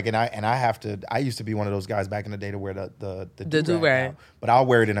mean? Like, and I have to. I used to be one of those guys back in the day to wear the do-rag. now. But I'll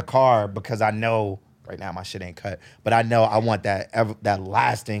wear it in a car because I know right now my shit ain't cut. But I know I want that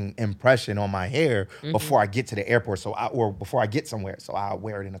lasting impression on my hair before I get to the airport. Or before I get somewhere. So I'll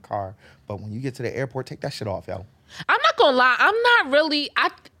wear it in a car. But when you get to the airport, take that shit off, yo. I'm not gonna lie, I'm not really.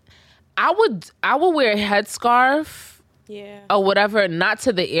 I would wear a headscarf. Yeah. Or whatever, not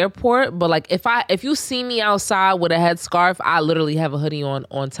to the airport, but like if you see me outside with a headscarf, I literally have a hoodie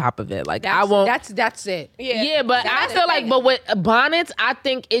on top of it. Like I won't. That's it. Yeah, but I feel like, but with bonnets, I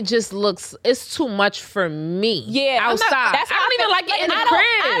think it just looks, it's too much for me. Yeah, outside. I don't even like it in the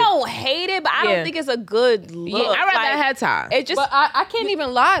crib. I don't hate it, but I Yeah. don't think it's a good look. Yeah, I rather Like, a head tie. It just But I can't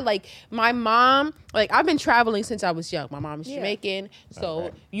even lie. Like my mom, like I've been traveling since I was young. My mom is Jamaican,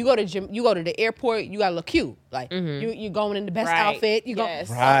 so you go to the airport, you gotta look cute. Like you're going in the best Right. outfit. You go. Yes.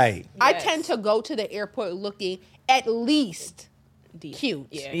 Right. I Yes. tend to go to the airport looking at least cute.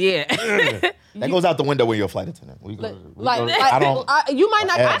 Yeah. Yeah. That goes out the window when you're a flight attendant. You might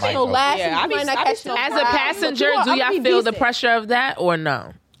not Yeah, catch might no go. lashes. Yeah, I you be- might not I be catch still- no. As a fries, but passenger, you do I'll y'all be feel the decent. pressure of that or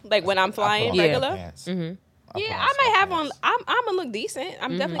no? like when I'm flying Yeah. regular. Pants. Yeah, I might have on. I'm gonna look decent.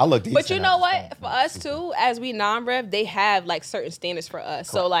 I'm definitely. I look But decent you know after what? For us too, as we non-rev, they have like certain standards for us.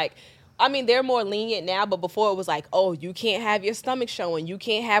 So like, I mean, they're more lenient now. But before it was like, oh, you can't have your stomach showing. You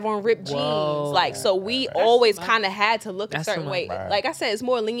can't have on ripped jeans. Like, so we always kind of had to look a That's certain too way. much. Right. Like I said, it's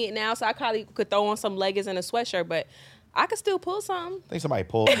more lenient now. So I probably could throw on some leggings and a sweatshirt, but I could still pull something. I think somebody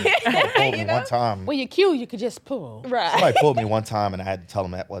pulled me. One time. When you're cute, you could just pull. Right. Somebody pulled me one time, and I had to tell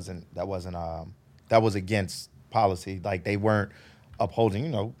them that was against policy. Like they weren't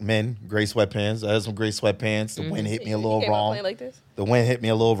upholding, men, gray sweatpants. I had some gray sweatpants. The wind hit me a little You came out wrong. playing like this? The wind hit me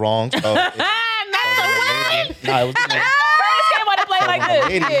a little wrong. So no, it was Came out to play like the this.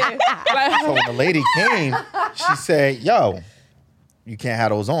 lady. Yeah. So when the lady came, she said, "Yo, you can't have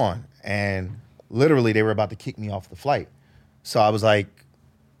those on." And literally, they were about to kick me off the flight. So I was like,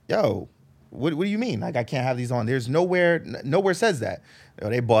 "Yo, what do you mean? Like I can't have these on? There's nowhere says that."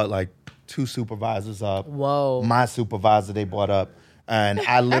 They bought like 2 supervisors up. Whoa. My supervisor they bought up, and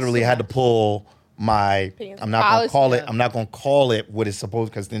I literally had to pull my. I'm not gonna Policy call it. up. I'm not gonna call it what it's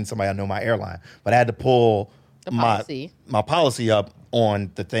supposed, because then somebody will know my airline. But I had to pull policy. my policy up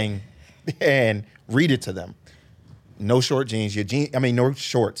on the thing and read it to them. No short jeans. No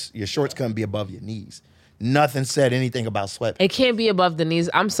shorts. Your shorts couldn't be above your knees. Nothing said anything about sweat. It can't be above the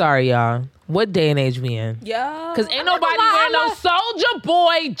knees. I'm sorry, y'all. What day and age we in? Yeah. Because ain't nobody wearing no Soldier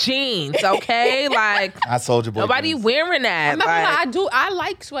Boy jeans, okay? Like, Not Soldier Boy. nobody jeans. wearing that. I'm not gonna lie, Like, I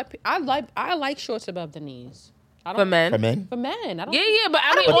like sweat. I like shorts above the knees. I don't, for men. For men. For men, I don't. Yeah, but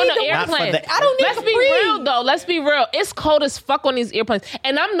I mean, don't on need the the- Not for airplane. the- I don't need Let's to be breathe. real, though. Let's be real. It's cold as fuck on these airplanes.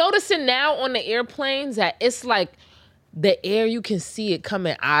 And I'm noticing now on the airplanes that it's like the air, you can see it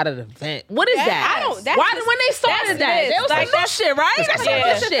coming out of the vent. What is that? I don't- that's Why just- when they started that's that? this. There was Like, some new shit, right? That's some Yeah. new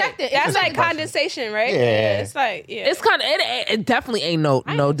shit. Disinfectant. That's It's like disinfectant. condensation, right? Yeah. It's like, yeah. It's kind of it definitely ain't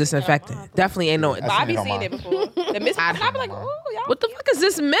no disinfectant. Definitely ain't no. I I be seen it on seeing mine. it before. The mist. I be like, oh, y'all. What the fuck is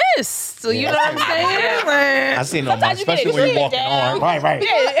this mist? So you know what I'm saying? I seen it on mine, Sometimes you get especially when you're it walking down. on. Right.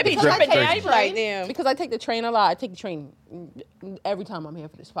 Yeah, it be Drip, dripping drip. down. You be like, damn. Because I take the train a lot. I take the train every time I'm here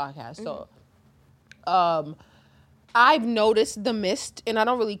for this podcast. So, I've noticed the mist, and I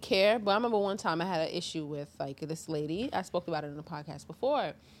don't really care. But I remember one time I had an issue with like this lady. I spoke about it in the podcast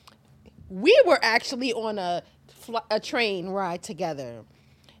before. We were actually on a train ride together,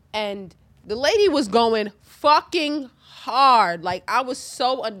 and the lady was going fucking hard. Like I was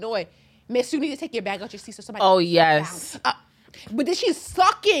so annoyed. Miss, you need to take your bag out your seat so somebody. Oh, can sit yes. down. But then she's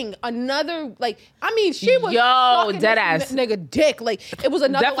sucking another, like, I mean, she was Yo, sucking dead this ass. nigga dick. Like, it was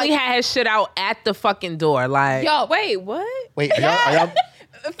another, Definitely like, had his shit out at the fucking door. Like, yo, Wait, what? Wait, are y'all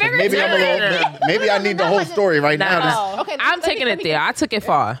maybe I'm a little. Maybe I need the whole story right now. Nah. okay, I'm let me- taking let it me- there. I took it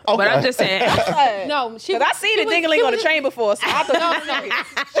far. But I'm just saying. No, she. Because I seen she the was- dingling she on the was- train before, so I thought.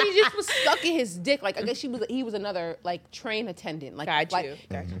 No. She just was sucking his dick. Like I guess he was another like train attendant. Like, Got you.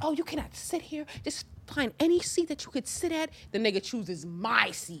 Oh, you cannot sit here. Just find any seat that you could sit at. The nigga chooses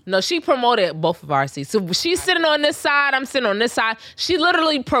my seat. No, she promoted both of our seats. So she's sitting on this side. I'm sitting on this side. She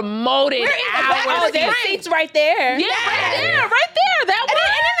literally promoted back our of the There's train. seats right there. Yeah, right there. That And one.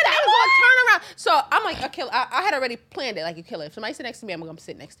 then I'm gonna turn around. So I'm like, okay, I had already planned it. Like, you kill it. If somebody sit next to me, I'm gonna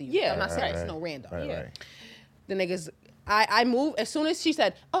sit next to you. Yeah, I'm not sitting right, next to no random. Right. The niggas I move as soon as she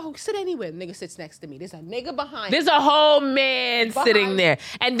said, "Oh, sit anywhere." The nigga sits next to me. There's a nigga behind. There's a whole man sitting there,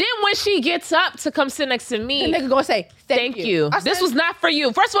 and then when she gets up to come sit next to me, the nigga gonna say, "Thank you." This was not for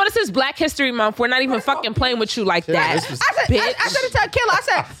you. First of all, this is Black History Month. We're not even fucking playing with you like that. I said it to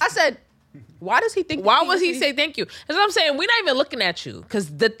Killer. I said, why does he think? Why would he say thank you? That's what I'm saying. We're not even looking at you because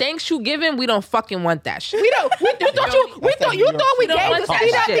the thanks you giving, we don't fucking want that shit. We don't. We thought you thought we gave the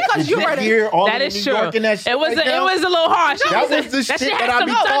speed up because you were That is true. It was a little harsh. That was the shit that I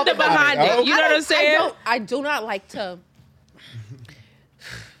be talking behind about. it. You know what I'm saying? I do not like to.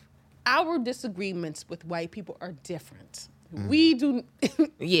 Our disagreements with white people are different. We do.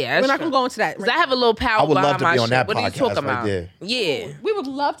 Yeah, we're not gonna go into that. Because I have a little power. I would love behind to be my on that shit. What are you podcast talking right about? there. Yeah. We would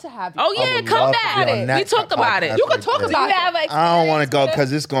love to have you. Oh yeah, would come love to be on back. that We talk about podcast it. You can talk about it. I don't want to go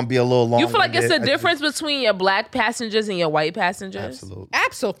because it's going to be a little long. You feel like it's a difference between your Black passengers and your white passengers?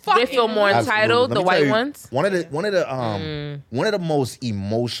 Absolutely. They feel more entitled, the white ones. One of the most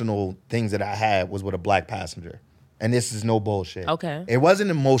emotional things that I had was with a Black passenger, and this is no bullshit. Okay. It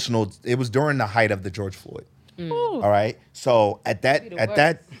wasn't emotional. It was during the height of the George Floyd. All right. So at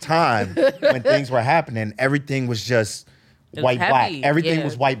that time when things were happening, everything was just white, black. Everything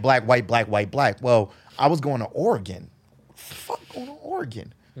was white, black, white, black, white, black. Well, I was going to Oregon. Fuck, going to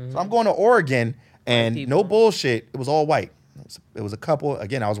Oregon. So I'm going to Oregon, and no bullshit, it was all white. It was a couple.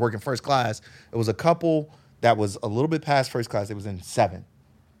 Again, I was working first class. It was a couple that was a little bit past first class. It was in 7.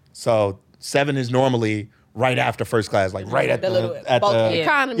 So 7 is normally right after first class, like right at the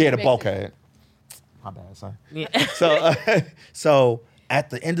economy. Yeah, the bulkhead. My bad, son. Yeah. So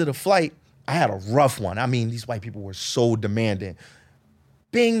at the end of the flight, I had a rough one. I mean, these white people were so demanding.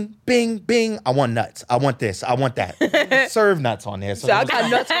 Bing, bing, bing. I want nuts. I want this. I want that. Serve nuts on there. So I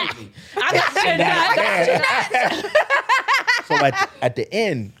got nuts. So at the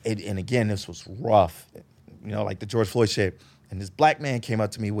end, and again, this was rough. You know, like the George Floyd shit. And this black man came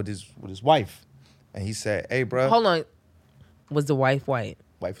up to me with his wife, and he said, "Hey, bro." Hold on. Was the wife white?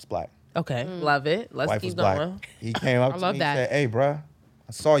 Wife was black. Okay, love it. Let's Wife keep was black. going. He came up to me and that. said, "Hey, bro,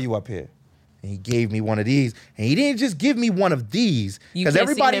 I saw you up here." And he gave me one of these. And he didn't just give me one of these. Because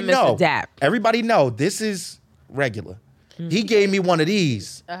everybody know. Everybody know this is regular. He gave me one of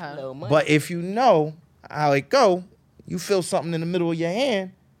these. But if you know how it go, you feel something in the middle of your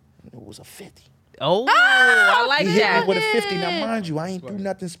hand, it was a 50. Oh, I like He hit that. me with a 50. Now, mind you, I ain't do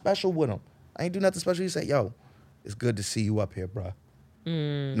nothing special with him. He said, "Yo, it's good to see you up here, bro."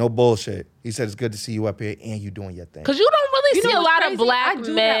 No bullshit. He said, "It's good to see you up here and you doing your thing." Because you don't really see a lot of black I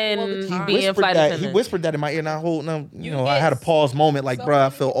do men that all the time. being flight attendants. He whispered that in my ear, and I had a pause moment, like, bro, I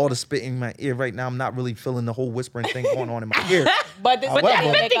feel all the spit in my ear right now. I'm not really feeling the whole whispering thing going on in my ear. But But that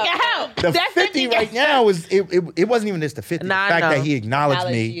 50 can help. The That 50 right now is it wasn't even just the 50. Nah, the fact I know. that he acknowledged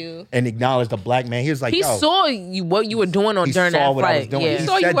me you. and acknowledged the black man. He was like, He yo, saw you what you were doing He during saw that what I was flight. doing. Yeah. He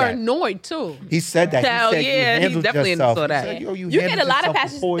So you said were that. annoyed too. He said that. Hell he said, yeah, you he handled definitely yourself. saw that. He said, yo, You get a handled lot of yourself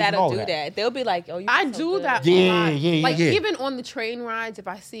passengers with poise and all that'll do that. They'll be like, "Oh, you I so do good." that. Yeah, a lot. yeah, Like yeah. even on the train rides, if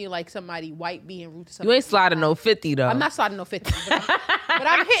I see like somebody white being rude to somebody, You ain't sliding no 50 though. I'm not sliding no 50, but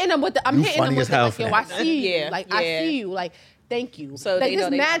I'm hitting them with the. I'm You hitting them funny with as the, hell like, for yo, that. I see you. Yeah, Like I yeah. see you. Like thank you. So like they know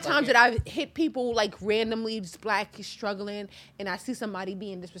there's they mad not times fucking. that I've hit people like randomly, just black struggling, and I see somebody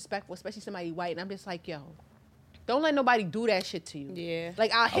being disrespectful, especially somebody white, and I'm just like, yo, don't let nobody do that shit to you. Yeah.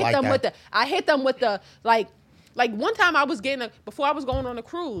 Like I hit like them that. with the. I hit them with the like one time I was getting before I was going on a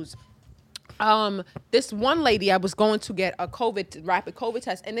cruise. This one lady, I was going to get a rapid COVID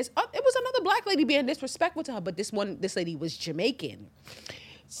test, and it was another black lady being disrespectful to her, but this lady was Jamaican.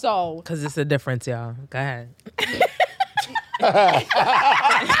 So, Because it's a difference, y'all. Go ahead.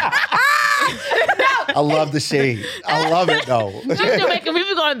 I love the shade. I love it though. Jamaican, we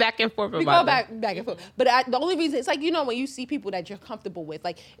be going back and forth we about go that. back and forth. But the only reason, it's like, you know, when you see people that you're comfortable with,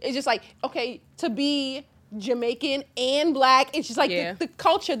 like, it's just like, okay, to be Jamaican and black, it's just like Yeah. the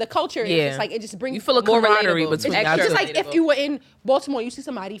culture is Yeah. just like, it just brings You feel a More camaraderie relatable. between It's y'all It's two. just like if you were in Baltimore, you see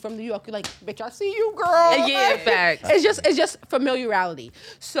somebody from New York, you're like, bitch, I see you, girl. Yeah, facts. It's just familiarity.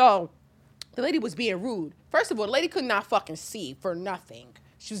 So the lady was being rude. First of all, the lady could not fucking see for nothing.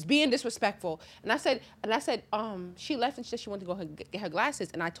 She was being disrespectful. And I said, she left and she said she wanted to go get her glasses.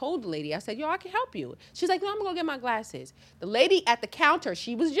 And I told the lady, I said, yo, I can help you. She's like, no, I'm gonna go get my glasses. The lady at the counter,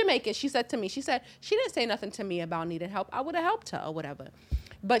 she was Jamaican. She said to me, she didn't say nothing to me about needing help. I would have helped her or whatever.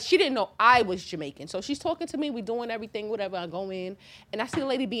 But she didn't know I was Jamaican. So she's talking to me. We doing everything, whatever. I go in. And I see the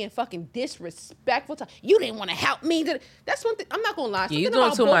lady being fucking disrespectful. You didn't want to help me. That's one thing. I'm not going to lie. Yeah, you Something doing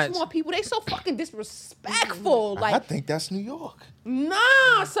about too much. Baltimore people, they so fucking disrespectful. I Like, think that's New York.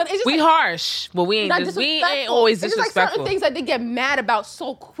 nah, son. It's just We like, harsh, but we ain't not we ain't disrespectful. always It's just like disrespectful. certain things that they get mad about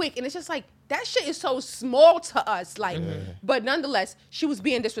so quick. And it's just like, that shit is so small to us. Like, but nonetheless, she was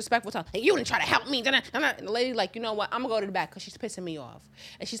being disrespectful to her. Like, you didn't try to help me. And the lady like, you know what? I'm gonna go to the back because she's pissing me off.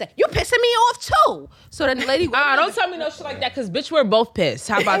 And she said, you're pissing me off too. So then the lady don't tell me no shit like that, because bitch, we're both pissed.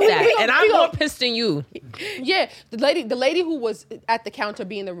 How about that? And I'm more pissed than you. Yeah, the lady who was at the counter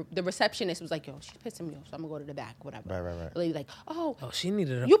being the receptionist was like, yo, she's pissing me off, so I'm gonna go to the back, whatever. Right. The lady like, oh, she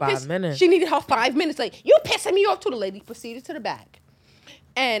needed her 5 minutes. She needed her 5 minutes. Like, you pissing me off too. The lady proceeded to the back.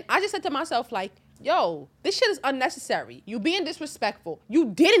 And I just said to myself, like, yo, this shit is unnecessary. You being disrespectful. You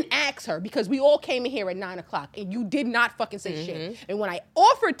didn't ask her because we all came in here at 9 o'clock and you did not fucking say shit. And when I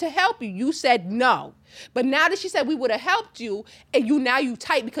offered to help you, you said no. But now that she said we would have helped you, and you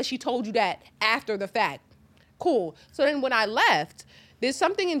tight because she told you that after the fact. Cool. So then when I left, there's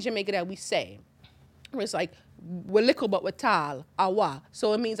something in Jamaica that we say where it's like, we're little but we're tall, awa.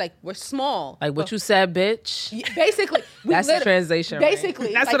 So it means like we're small. Like what you said, bitch. Basically. That's the translation. Basically.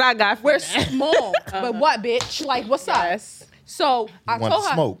 Right? That's like, what I got from We're that. small. But what, bitch? Like, what's up? So I told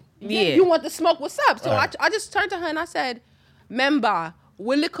her. Smoke. Yeah. You want the smoke? What's up? So I just turned to her and I said, member,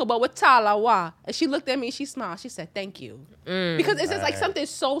 we're little but we're tall, awa. And she looked at me and she smiled. She said, thank you. Because it's just like something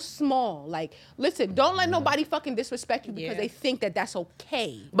so small. Like, listen, don't let nobody fucking disrespect you because they think that that's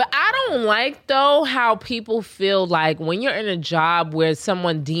okay. But I don't like, though, how people feel like when you're in a job where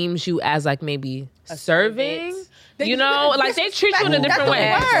someone deems you as like maybe serving. You know, like they treat you in a different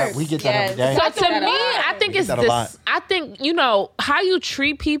way. We get that every day. So to me, I think it's this. I think, you know, how you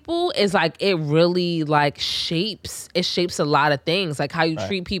treat people is like it really like shapes a lot of things. Like how you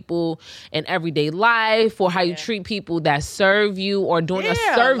treat people in everyday life, or how you treat people that serve you or doing a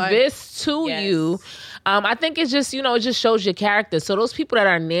service to you. I think it's just, you know, it just shows your character. So those people that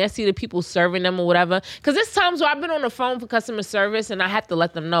are nasty to people serving them or whatever, because there's times where I've been on the phone for customer service and I have to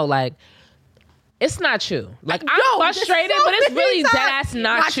let them know, like, it's not you. Like, I'm frustrated, but it's really dead-ass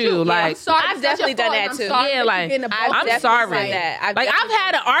not you. Like, I've definitely done that too. Yeah, like, I'm sorry. Like, I've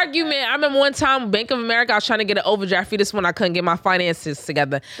had an argument. I remember one time, Bank of America, I was trying to get an overdraft fee this one. I couldn't get my finances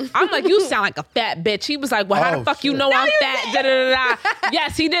together. I'm like, you sound like a fat bitch. He was like, well, how the fuck you know I'm fat? Da, da, da, da.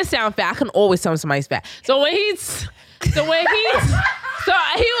 Yes, he did sound fat. I can always tell somebody's fat. So he was like,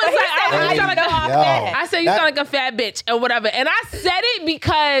 I said, you sound like a fat bitch or whatever. And I said it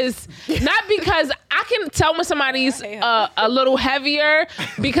because, not because I can tell when somebody's a little heavier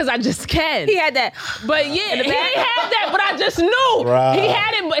because I just can. He had that. But yeah, he had that, but I just knew. Right. He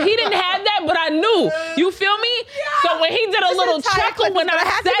had it, but he didn't have that, but I knew. You feel me? Yeah. So when he did a little chuckle when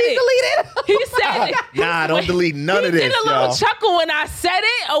I said it, he said it. Nah, don't delete none of this. He did a little chuckle when I said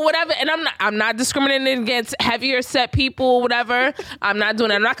it or whatever. And I'm not discriminating against heavier set people or whatever. I'm not doing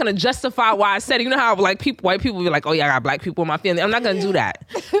that. I'm not going to justify why I said it. You know how like white people be like, oh yeah, I got black people in my family. I'm not going to do that.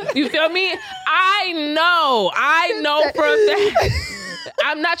 You feel me? I know for a fact.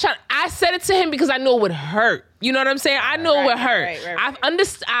 I'm not trying. I said it to him because I knew it would hurt. You know what I'm saying? I knew it would hurt. Right.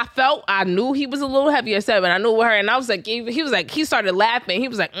 I knew he was a little heavier set, but I knew it would hurt. And I was like, he started laughing. He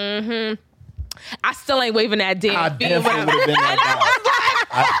was like, I still ain't waving that damn fee. I definitely would have been that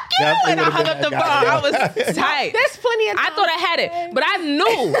guy. And I hung up the phone. I was tight. There's plenty of time. I thought I had it, but I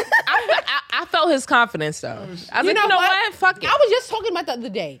knew. I felt his confidence though. I was like, you know what? Fuck it. I was just talking about the other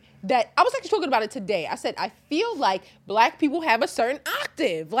day. That I was actually talking about it today. I said, I feel like black people have a certain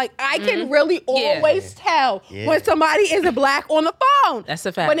octave. Like, I can really always tell when somebody isn't black on the phone. That's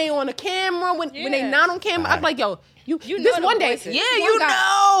a fact. When they on the camera, when they not on camera, I'm like, yo, you this know one day. voices. Yeah, you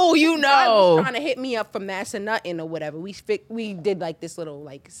know. God was trying to hit me up from Master Nuttin or whatever. We did like this little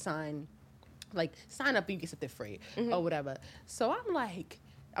like sign up and you get something free or whatever. So I'm like,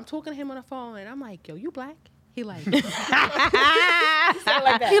 I'm talking to him on the phone and I'm like, yo, you black? He like, he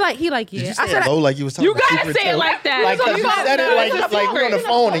like, yeah. Did you say it low like you was talking? You gotta say it like that. Like you said it like we on the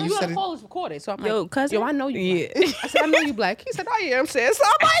phone and you said it. Call is recorded, so I'm yo, like, cousin, yo, I know you. Black. I said, I know you black. He said, I am sis. So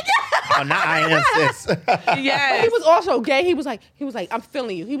I'm like, yeah. Oh, not I am sis. Yeah. He was also gay. He was like, I'm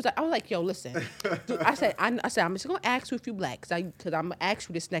feeling you. I was like, yo, listen. Dude, I said, I'm just gonna ask you if you black, because I'm gonna ask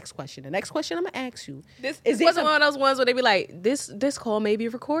you this next question. The next question I'm gonna ask you. This wasn't one of those ones where they be like, this call may be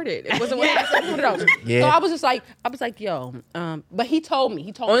recorded. It wasn't one of those. Yeah. So I was like, yo, but he told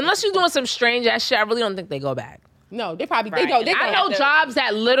me. Unless you're doing some strange ass shit, I really don't think they go back. No, they probably right. they go. I know jobs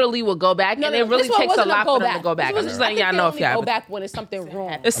that literally will go back, and it really takes a lot for them to go back. I'm just letting y'all know if y'all go back when it's something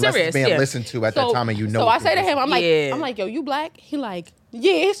wrong. It's serious. It's being listened to at that time, and you know. So I say to him, I'm like, yo, you black? He like,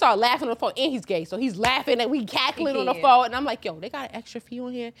 yeah. He started laughing on the phone, and he's gay, so he's laughing and we cackling on the phone, and I'm like, yo, they got an extra fee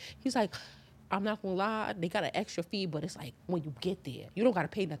on here. He's like, I'm not gonna lie, they got an extra fee, but it's like when you get there, you don't gotta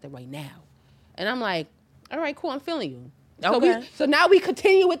pay nothing right now. And I'm like, all right, cool, I'm feeling you. So so now we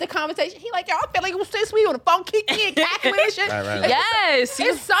continue with the conversation. He like, yo, I feel like it was since we on the phone kicking and cackling and shit. Right. Yes.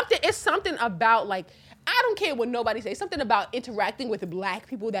 It's something about like, I don't care what nobody says. Something about interacting with black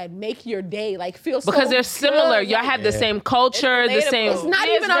people that make your day like feel so because they're similar. good. Y'all have the same culture, the same. It's not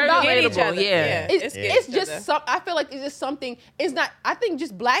even about each other. Yeah. It's just some. I feel like it's just something. It's not. I think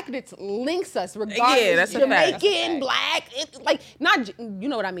just blackness links us regardless. Yeah, that's a fact. Jamaican, black. It's like not. You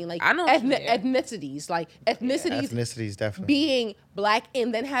know what I mean? Like I know what you mean. ethnicities. Like ethnicities. Ethnicities, definitely. Being black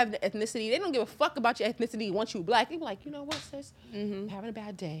and then have the ethnicity. They don't give a fuck about your ethnicity once you black. They be like, you know what, sis? I'm having a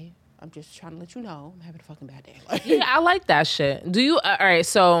bad day. I'm just trying to let you know I'm having a fucking bad day. Yeah, I like that shit. Do you? All right.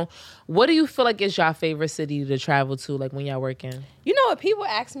 So, what do you feel like is your favorite city to travel to, like when y'all working? You know what? People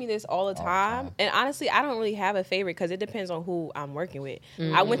ask me this all the time, and honestly, I don't really have a favorite because it depends on who I'm working with.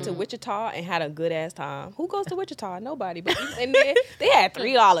 I went to Wichita and had a good ass time. Who goes to Wichita? Nobody. But in there, they had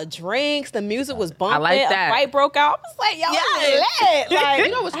 $3 drinks. The music was bumping. I like that. A fight broke out. I was like, yo, lit. Like,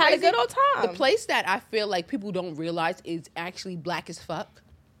 You know what's I had a crazy? good old time. The place that I feel like people don't realize is actually black as fuck.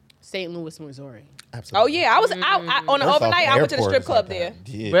 St. Louis, Missouri. Absolutely. Oh yeah, I was out on the First off, overnight. I went to the airport strip is club like there. that.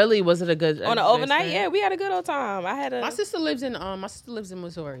 Yeah. Really, was it a good On the overnight, yeah, we had a good old time. I had a My sister lives in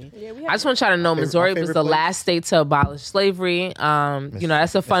Missouri. yeah, we I had just want y'all to know My Missouri was favorite the place? last state to abolish slavery. You know,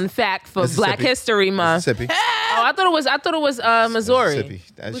 that's a fun fact for Black Mississippi. History Month. Mississippi. Oh, I thought it was Missouri. Mississippi.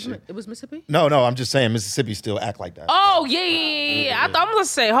 That shit. It was Mississippi? No, I'm just saying Mississippi still act like that. Oh yeah. I thought I'm gonna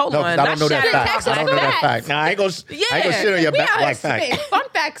say, hold No, on. 'cause I don't know that shit fact. is I don't know that fact. Nah, I ain't gonna shit on your We out here black spitting fact. fun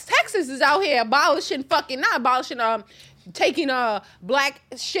facts. Texas is out here abolishing taking black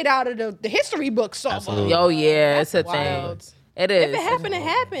shit out of the history books. So Absolutely. Yo, yeah, it's a wild. thing. It is. If it happened, it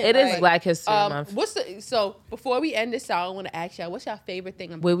happened. It is Like, Black History Month. So before we end this out, I want to ask y'all, what's your favorite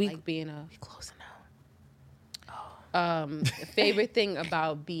thing about being a Closing favorite thing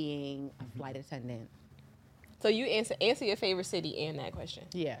about being a flight attendant? So you answer your favorite city and that question.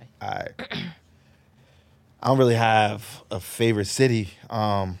 Yeah. I don't really have a favorite city,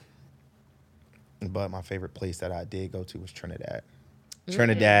 but my favorite place that I did go to was Trinidad.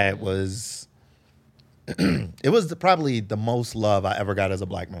 Trinidad was it was probably the most love I ever got as a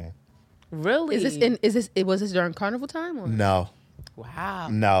black man. Really? Was this during carnival time or? No, Wow.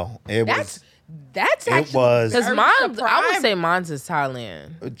 no, That's it actually was Because Very mine, I would surprised. say mine's is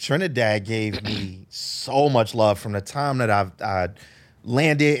Thailand. Trinidad gave me so much love from the time that I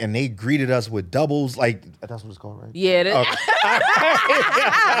landed and they greeted us with doubles. Like that's what it's called, right? Yeah.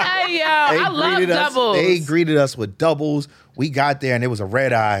 Hey, yo, I love greeted us- doubles. They greeted us with doubles. We got there and it was a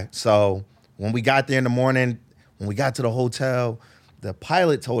red eye. So when we got there in the morning, when we got to the hotel, the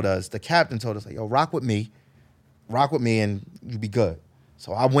captain told us, like, yo, rock with me and you be good.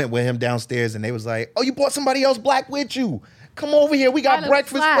 So I went with him downstairs and they was like, oh, you brought somebody else black with you. Come over here. We got Pilot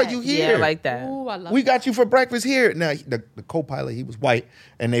breakfast flag. for you here. Yeah, I like that. Ooh, I love We got you for breakfast here. Now the co-pilot, he was white,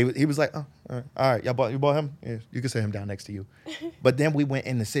 and he was like, "Oh, all right, you bought him. Yeah, you can sit him down next to you." But then we went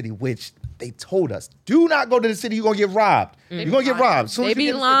in the city, which they told us, "Do not go to the city. You're gonna get robbed. You're gonna get robbed." Soon They as you be get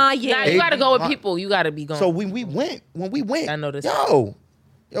in the lying. Nah, They you gotta go with be- people. You gotta be going. So when we went, I noticed.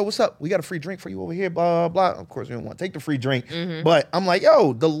 yo, what's up? We got a free drink for you over here, blah, blah, blah. Of course, we didn't want to take the free drink. But I'm like,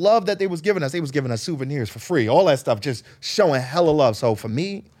 yo, the love that they was giving us souvenirs for free, all that stuff, just showing hella love. So for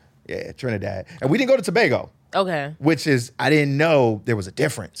me, yeah, Trinidad. And we didn't go to Tobago, Okay. which is, I didn't know there was a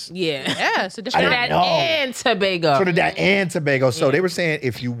difference. Yeah. Yeah, so I didn't Trinidad know. and Tobago. Trinidad and Tobago. So they were saying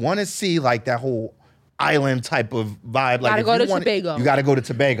if you want to see like that whole island type of vibe, like Gotta if go you to wanna- Tobago. You got to go to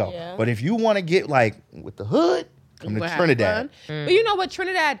Tobago. Yeah. But if you want to get like with the hood, come to We'll have Trinidad. fun. But you know what,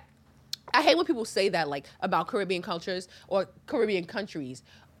 Trinidad, I hate when people say that, like, about Caribbean cultures or Caribbean countries.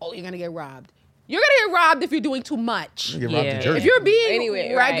 Oh, you're gonna get robbed. You're gonna get robbed if you're doing too much. You get robbed in Yeah. Jersey. If you're being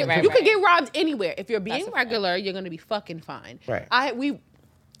Anywhere, regular, right, you can right. get robbed anywhere. If you're being That's a fact. regular, you're gonna be fucking fine. Right.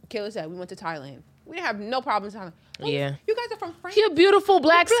 Kayla said we went to Thailand. We didn't have no problems in Thailand. Oh, Yeah. You guys are from France. She a beautiful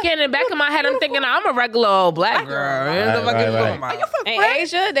black skin. In the back of my head, I'm thinking I'm a regular old black girl. Right, right. Are you from In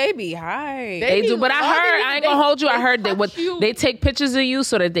France? Asia, they be high. They do, but I loving heard you. I ain't gonna hold you. I heard fuck you. they take pictures of you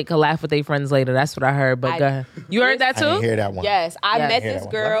so that they can laugh with their friends later. That's what I heard. But go ahead. You heard that I didn't too? hear that one. Yes, I Yeah. met Hear this that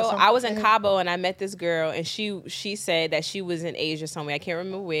one. girl. I was in Cabo and I met this girl, and she said that she was in Asia somewhere. I can't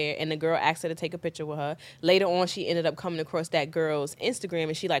remember where. And the girl asked her to take a picture with her. Later on, she ended up coming across that girl's Instagram,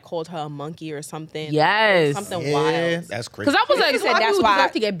 and she like called her a monkey or something. Yes. something Yeah, wild. that's crazy. Because I was like, She said that's people why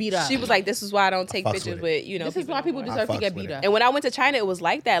deserve to get beat up. She was like, "This is why I don't take fucks pictures with with you know." This is why people no more. deserve to fucks get with beat it. up. And when I went to China, it was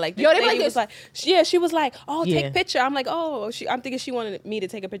like that. Like, this Yo, they lady like was this. like, she was like, "Oh, Yeah. take picture." I'm like, "Oh, I'm thinking she wanted me to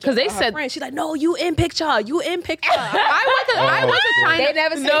take a picture." 'Cause they with her said- friend. She's like, "No, you in picture. You in picture." I went to China. They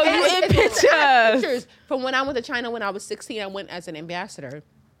never said No, that. you in It's pictures. From when I went to China when I was 16, I went as an ambassador.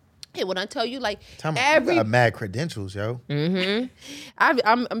 Hey, when I tell you, like, Tell me, every, you got mad credentials, yo.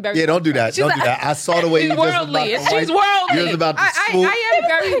 I'm very. Yeah, don't do that. Don't do that. I saw the way you She's just was about worldly. to wipe. She's worldly. You was about to swoop. I am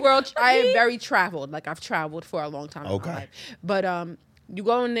very I am very traveled. Like I've traveled for a long time in Okay. my life. But you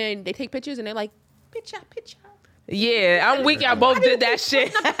go in there and they take pictures and they're like, picture. Yeah, I'm weak. Y'all both did that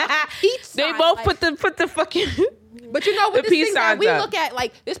shit. They both put the fucking. But you know, with the this peace thing that signs we up. look at,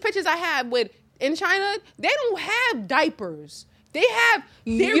 like, there's pictures I have with in China, they don't have diapers. They have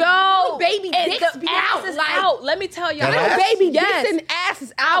their little baby dicks be out. Is Like, out. Let me tell y'all. Their little ass? baby Yes. dicks and ass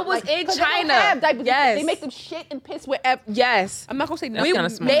is out. I was in 'cause they don't China. have diapers. Yes. They make them shit and piss wherever. Yes. I'm not gonna say That's nothing. kinda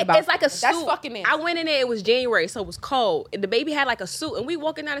smart. about It's like a that. suit. That's fucking nasty. I went in there. It was January, so it was cold. And the baby had like a suit, and we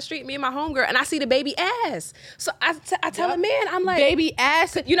walking down the street, me and my homegirl, and I see the baby ass. So I tell the man, I'm like, baby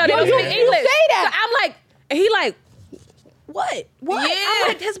ass. you know, they Yo, don't you speak English. say that. So I'm like, and he like, what? Yeah. I'm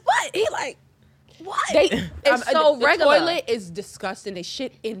like, his butt. He like, what? It's so the regular. toilet is disgusting. They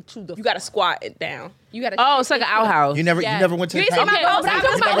shit into the. You gotta squat it down. You gotta. Oh, it's like an outhouse. You never Yeah. went to the You ain't Chinese- talking about- But I'm You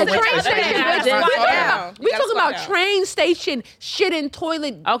talking about the never train went to the station. Chinese bitch. restaurant. Yeah. Yeah. We You gotta talking squat about down. train station shit in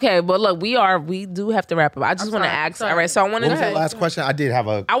toilet. Okay, but look, we do have to wrap up. I just want to sorry. ask. Sorry. All right, so I want What was to. the last question? I did have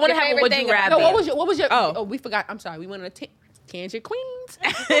a. I want to Your have a favorite would thing you about- rather. No, what was your? Oh. Oh, we forgot. I'm sorry. We went on a tangent, queens.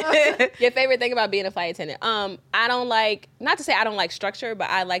 Your favorite thing about being a flight attendant? I don't like, not to say I don't like structure, but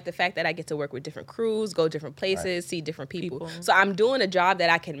I like the fact that I get to work with different crews, go different places, see different people. So I'm doing a job that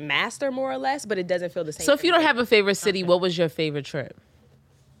I can master more or less, but it doesn't feel the same. So if for you don't me. have a favorite city, what was your favorite trip?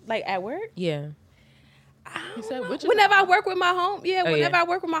 like at work, Yeah. whenever I work with my whenever yeah. I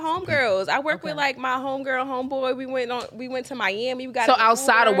work with my homegirls, I work with like my homegirl, homeboy. We went to Miami. We got So an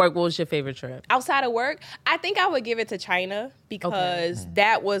outside of Uber. work, what was your favorite trip? Outside of work, I think I would give it to China because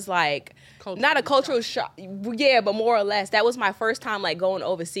that was like not a cultural shock. Yeah, but more or less, that was my first time like going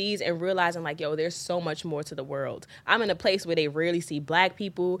overseas and realizing like, yo, there's so much more to the world. I'm in a place where they rarely see black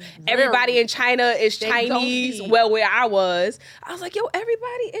people. Everybody in China is They don't Chinese. see. Well, where I was like, yo,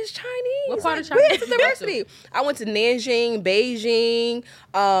 everybody is Chinese. What part of Like, China where's did the you go diversity? I went to Nanjing, Beijing.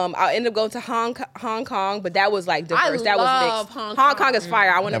 I ended up going to Hong Kong, but that was like diverse. That was love mixed. Hong Hong Kong. Kong is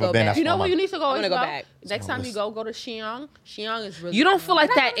fire. I want to Never go been. back. That's You know why where you need to go? I'm as gonna go well? back. Next time you go to Xi'an. Xi'an is really. You don't feel like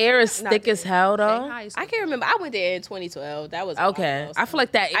that air is thick as hell though? Shanghai is- I can't remember. I went there in 2012. That was a Okay, while ago, I feel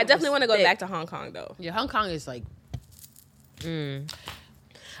like that. I definitely want to go back to Hong Kong though. Yeah, Hong Kong is like.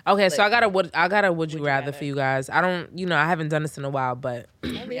 Okay, so I got a would you rather for you guys. I don't, I haven't done this in a while, but I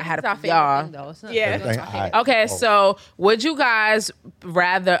had It's our a favorite y'all. thing, though. It's not- Yeah. it's our favorite. Okay, Oh. so would you guys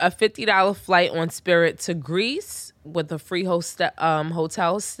rather a $50 flight on Spirit to Greece with a free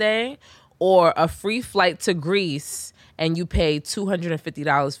hotel stay, or a free flight to Greece and you pay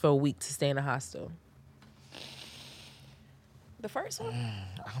 $250 for a week to stay in a hostel? The first one.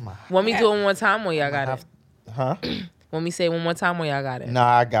 Want me to do it one more time, or y'all got it? Huh? Want me to say it one more time, or y'all got it? Nah,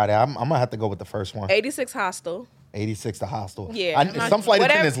 I got it. I'm gonna have to go with the first one. 86 Hostel. 86 the hostel. Yeah. Some flight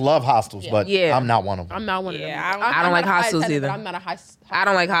Whatever- attendants love hostels, but Yeah. I'm not one of them. I'm not one of them. Yeah, I don't like I'm not a high hostels attendant, either. but I'm not a high. I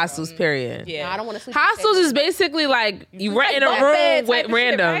don't like hostels, period. Yeah. I don't want to sleep. Hostels is basically like you rent in a Bunk room bed with type of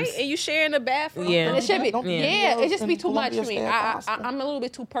shit, randoms. right? And you sharing a bathroom. Yeah. It should be. Don't- Yeah, it just be too much for Columbia me. stay at hostel. I'm a little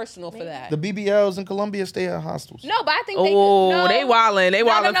bit too personal for that. The BBLs in Colombia stay at hostels. No, but I think they Oh, no. they wildin'. They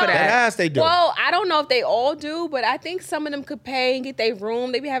wildin' for no. That that. ass they do. Well, I don't know if they all do, but I think some of them could pay and get their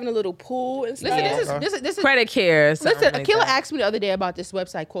room. They be having a little pool and stuff. Listen, this is. Credit care. something Listen, like Akila that. asked me the other day about this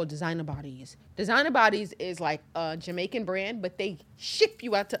website called Designer Bodies. Designer Bodies is like a Jamaican brand, but they ship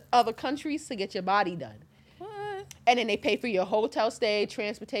you out to other countries to get your body done. What? And then they pay for your hotel stay,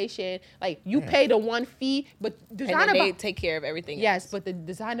 transportation. Like you pay the one fee, but And Designer then they Bodies. take care of everything. Yes, else. but the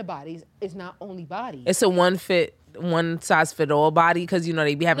Designer Bodies is not only bodies. It's a one size fit all body because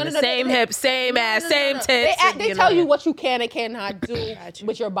they be having No, the no, no, same they- hips, same ass, No, same no. tits. They tell you what you can and cannot do Got you.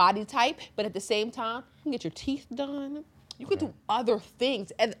 with your body type, but at the same time, you can get your teeth done. You could do other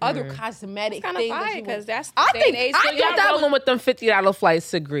things and other cosmetic It's kind of things. that fire you because want. that's I the day and think age I for thought y'all Y'all that rolling with them $50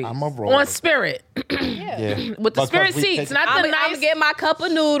 flights to Greece I'm a roll on with it. Spirit Yeah. with the Because Spirit we seats, take- not I'm the gonna nice. get my cup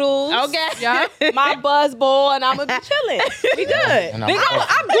of noodles. Okay. Yeah. My buzz bowl, and I'm gonna be chilling. We good. And I'm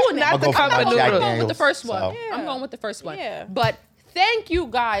doing that. I'll go for cup my of Jack noodles. I'm going with the Daniels, first one. so. I'm going with the first one. Yeah. But thank you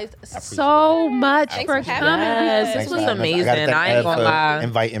guys so much Thanks for for having coming. us. Yes, Thanks this Thanks was for having us. amazing. gotta thank I ain't Ed gonna for lie.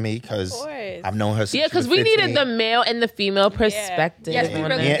 inviting me because Of course. I've known her since Yeah, she was because we needed 15. the male and the female perspective. Yes, we on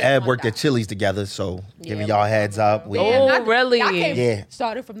really Me it. and Ed worked at Chili's together, so giving Yeah, y'all heads up. We, Oh, really? Y'all came, Yeah.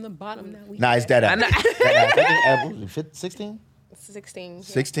 started from the bottom. Now we Nah, it's that I ass. know. That ass. I think Ed was 16? 16.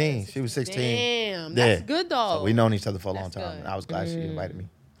 16. She was 16. Damn, that's good though. So we known each other for a long That's time. good. And I was glad she invited me.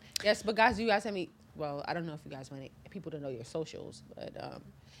 Yes, but guys, you guys have any? Well, I don't know if you guys want people to know your socials, but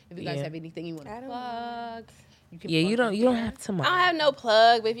if you guys Yeah. have anything you want I to don't plug, You don't have to. I don't have no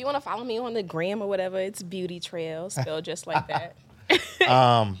plug, but if you want to follow me on the gram or whatever, it's Beauty Trail, spelled just like that.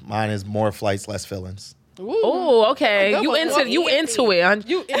 Mine is more flights, less feelings. Oh, okay. Good You one. into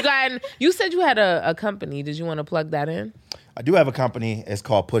it. You said you had a company. Did you want to plug that in? I do have a company. It's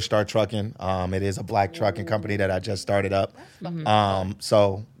called Push Start Trucking. It is a black trucking company that I just started up.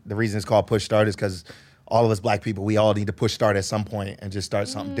 So the reason it's called Push Start is because all of us black people, we all need to push start at some point and just start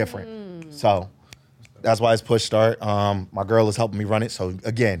something different. So that's why it's Push Start. My girl is helping me run it. So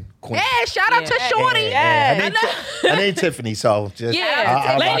again, queen. Hey, shout out to Shorty. Her name Tiffany. So just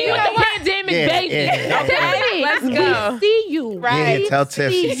Lady with the pandemic baby. Okay, let's go. We see you, right? Yeah, tell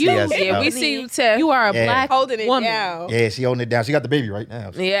Tiff she see us. Yeah, we see you, Tiff. You are a black Holding it woman. down. Yeah, she holding it down. She got the baby right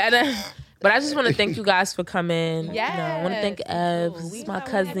now. Yeah, but I just want to thank you guys for coming. Yes, I want to thank Ev, my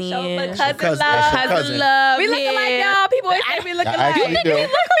cousin. Cousin love. We looking like y'all. People always say we looking like. You think we look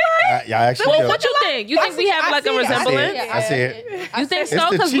alike? Y'all actually do. What you think? You think we have like a resemblance? I see it. You think It's so? the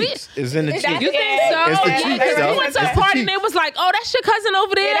Because we. cheeks. It's in the cheeks. You think so? It's the cheeks, though. We went to a It's the party and cheeks. they was like, "Oh, that's your cousin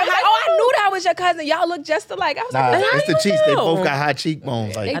over there." They're like, oh, I knew that was your cousin. Y'all look just alike. I was Nah, like, it's the you cheeks. They know? both got high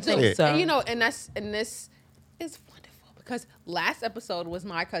cheekbones. Like, I think shit. so. And this is wonderful because last episode was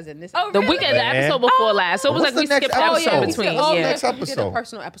my cousin. This Oh, The really? weekend, the episode before last, so it was What's like we the next skipped episode episode? between. Oh, Yeah. next We did a episode.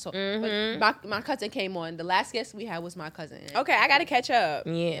 personal episode. But my cousin came on. The last guest we had was my cousin. okay, I got to catch up.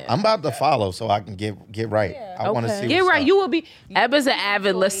 Yeah. I'm about to follow so I can get right. I want to Okay. see. Get what's right. up. You will be. Eb is an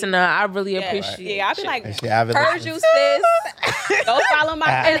avid listener. I really appreciate. Yeah, I'll be like, Is she avid heard listener? you, sis. Go follow my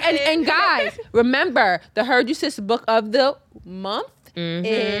cousin. And guys, remember the Heard You Sis book of the month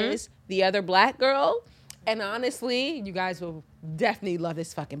is The Other Black Girl. And honestly, you guys will definitely love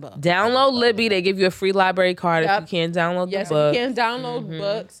this fucking book. Download Libby. They give you a free library card Yep. if you can't download Yes, the book. you can download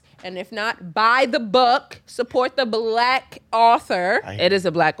books. And if not, buy the book. Support the black author. It is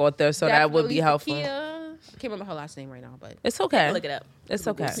a black author, so that would be Definitely helpful. Zakiya. I can't remember her last name right now, but It's okay. Look it up. It's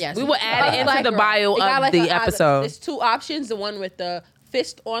okay. yes. We will add it into Black the girl. bio They got of like the a- episode. There's two options: the one with the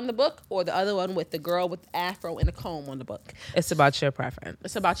fist on the book, or the other one with the girl with the afro and a comb on the book. It's about your preference.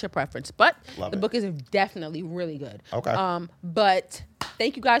 It's about your preference, but Love the it. book is definitely really good. Okay. But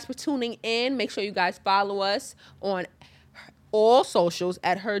thank you guys for tuning in. Make sure you guys follow us on all socials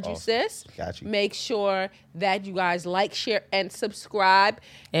at Heard You Sis. got you. Make sure that you guys like, share, and subscribe.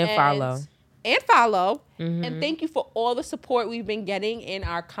 And follow. And follow. And thank you for all the support we've been getting in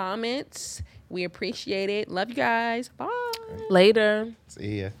our comments. We appreciate it. Love you guys. Bye. Later.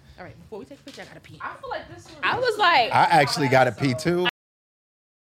 See ya. All right, before we take a picture, I gotta pee. I was like, I actually got a pee too.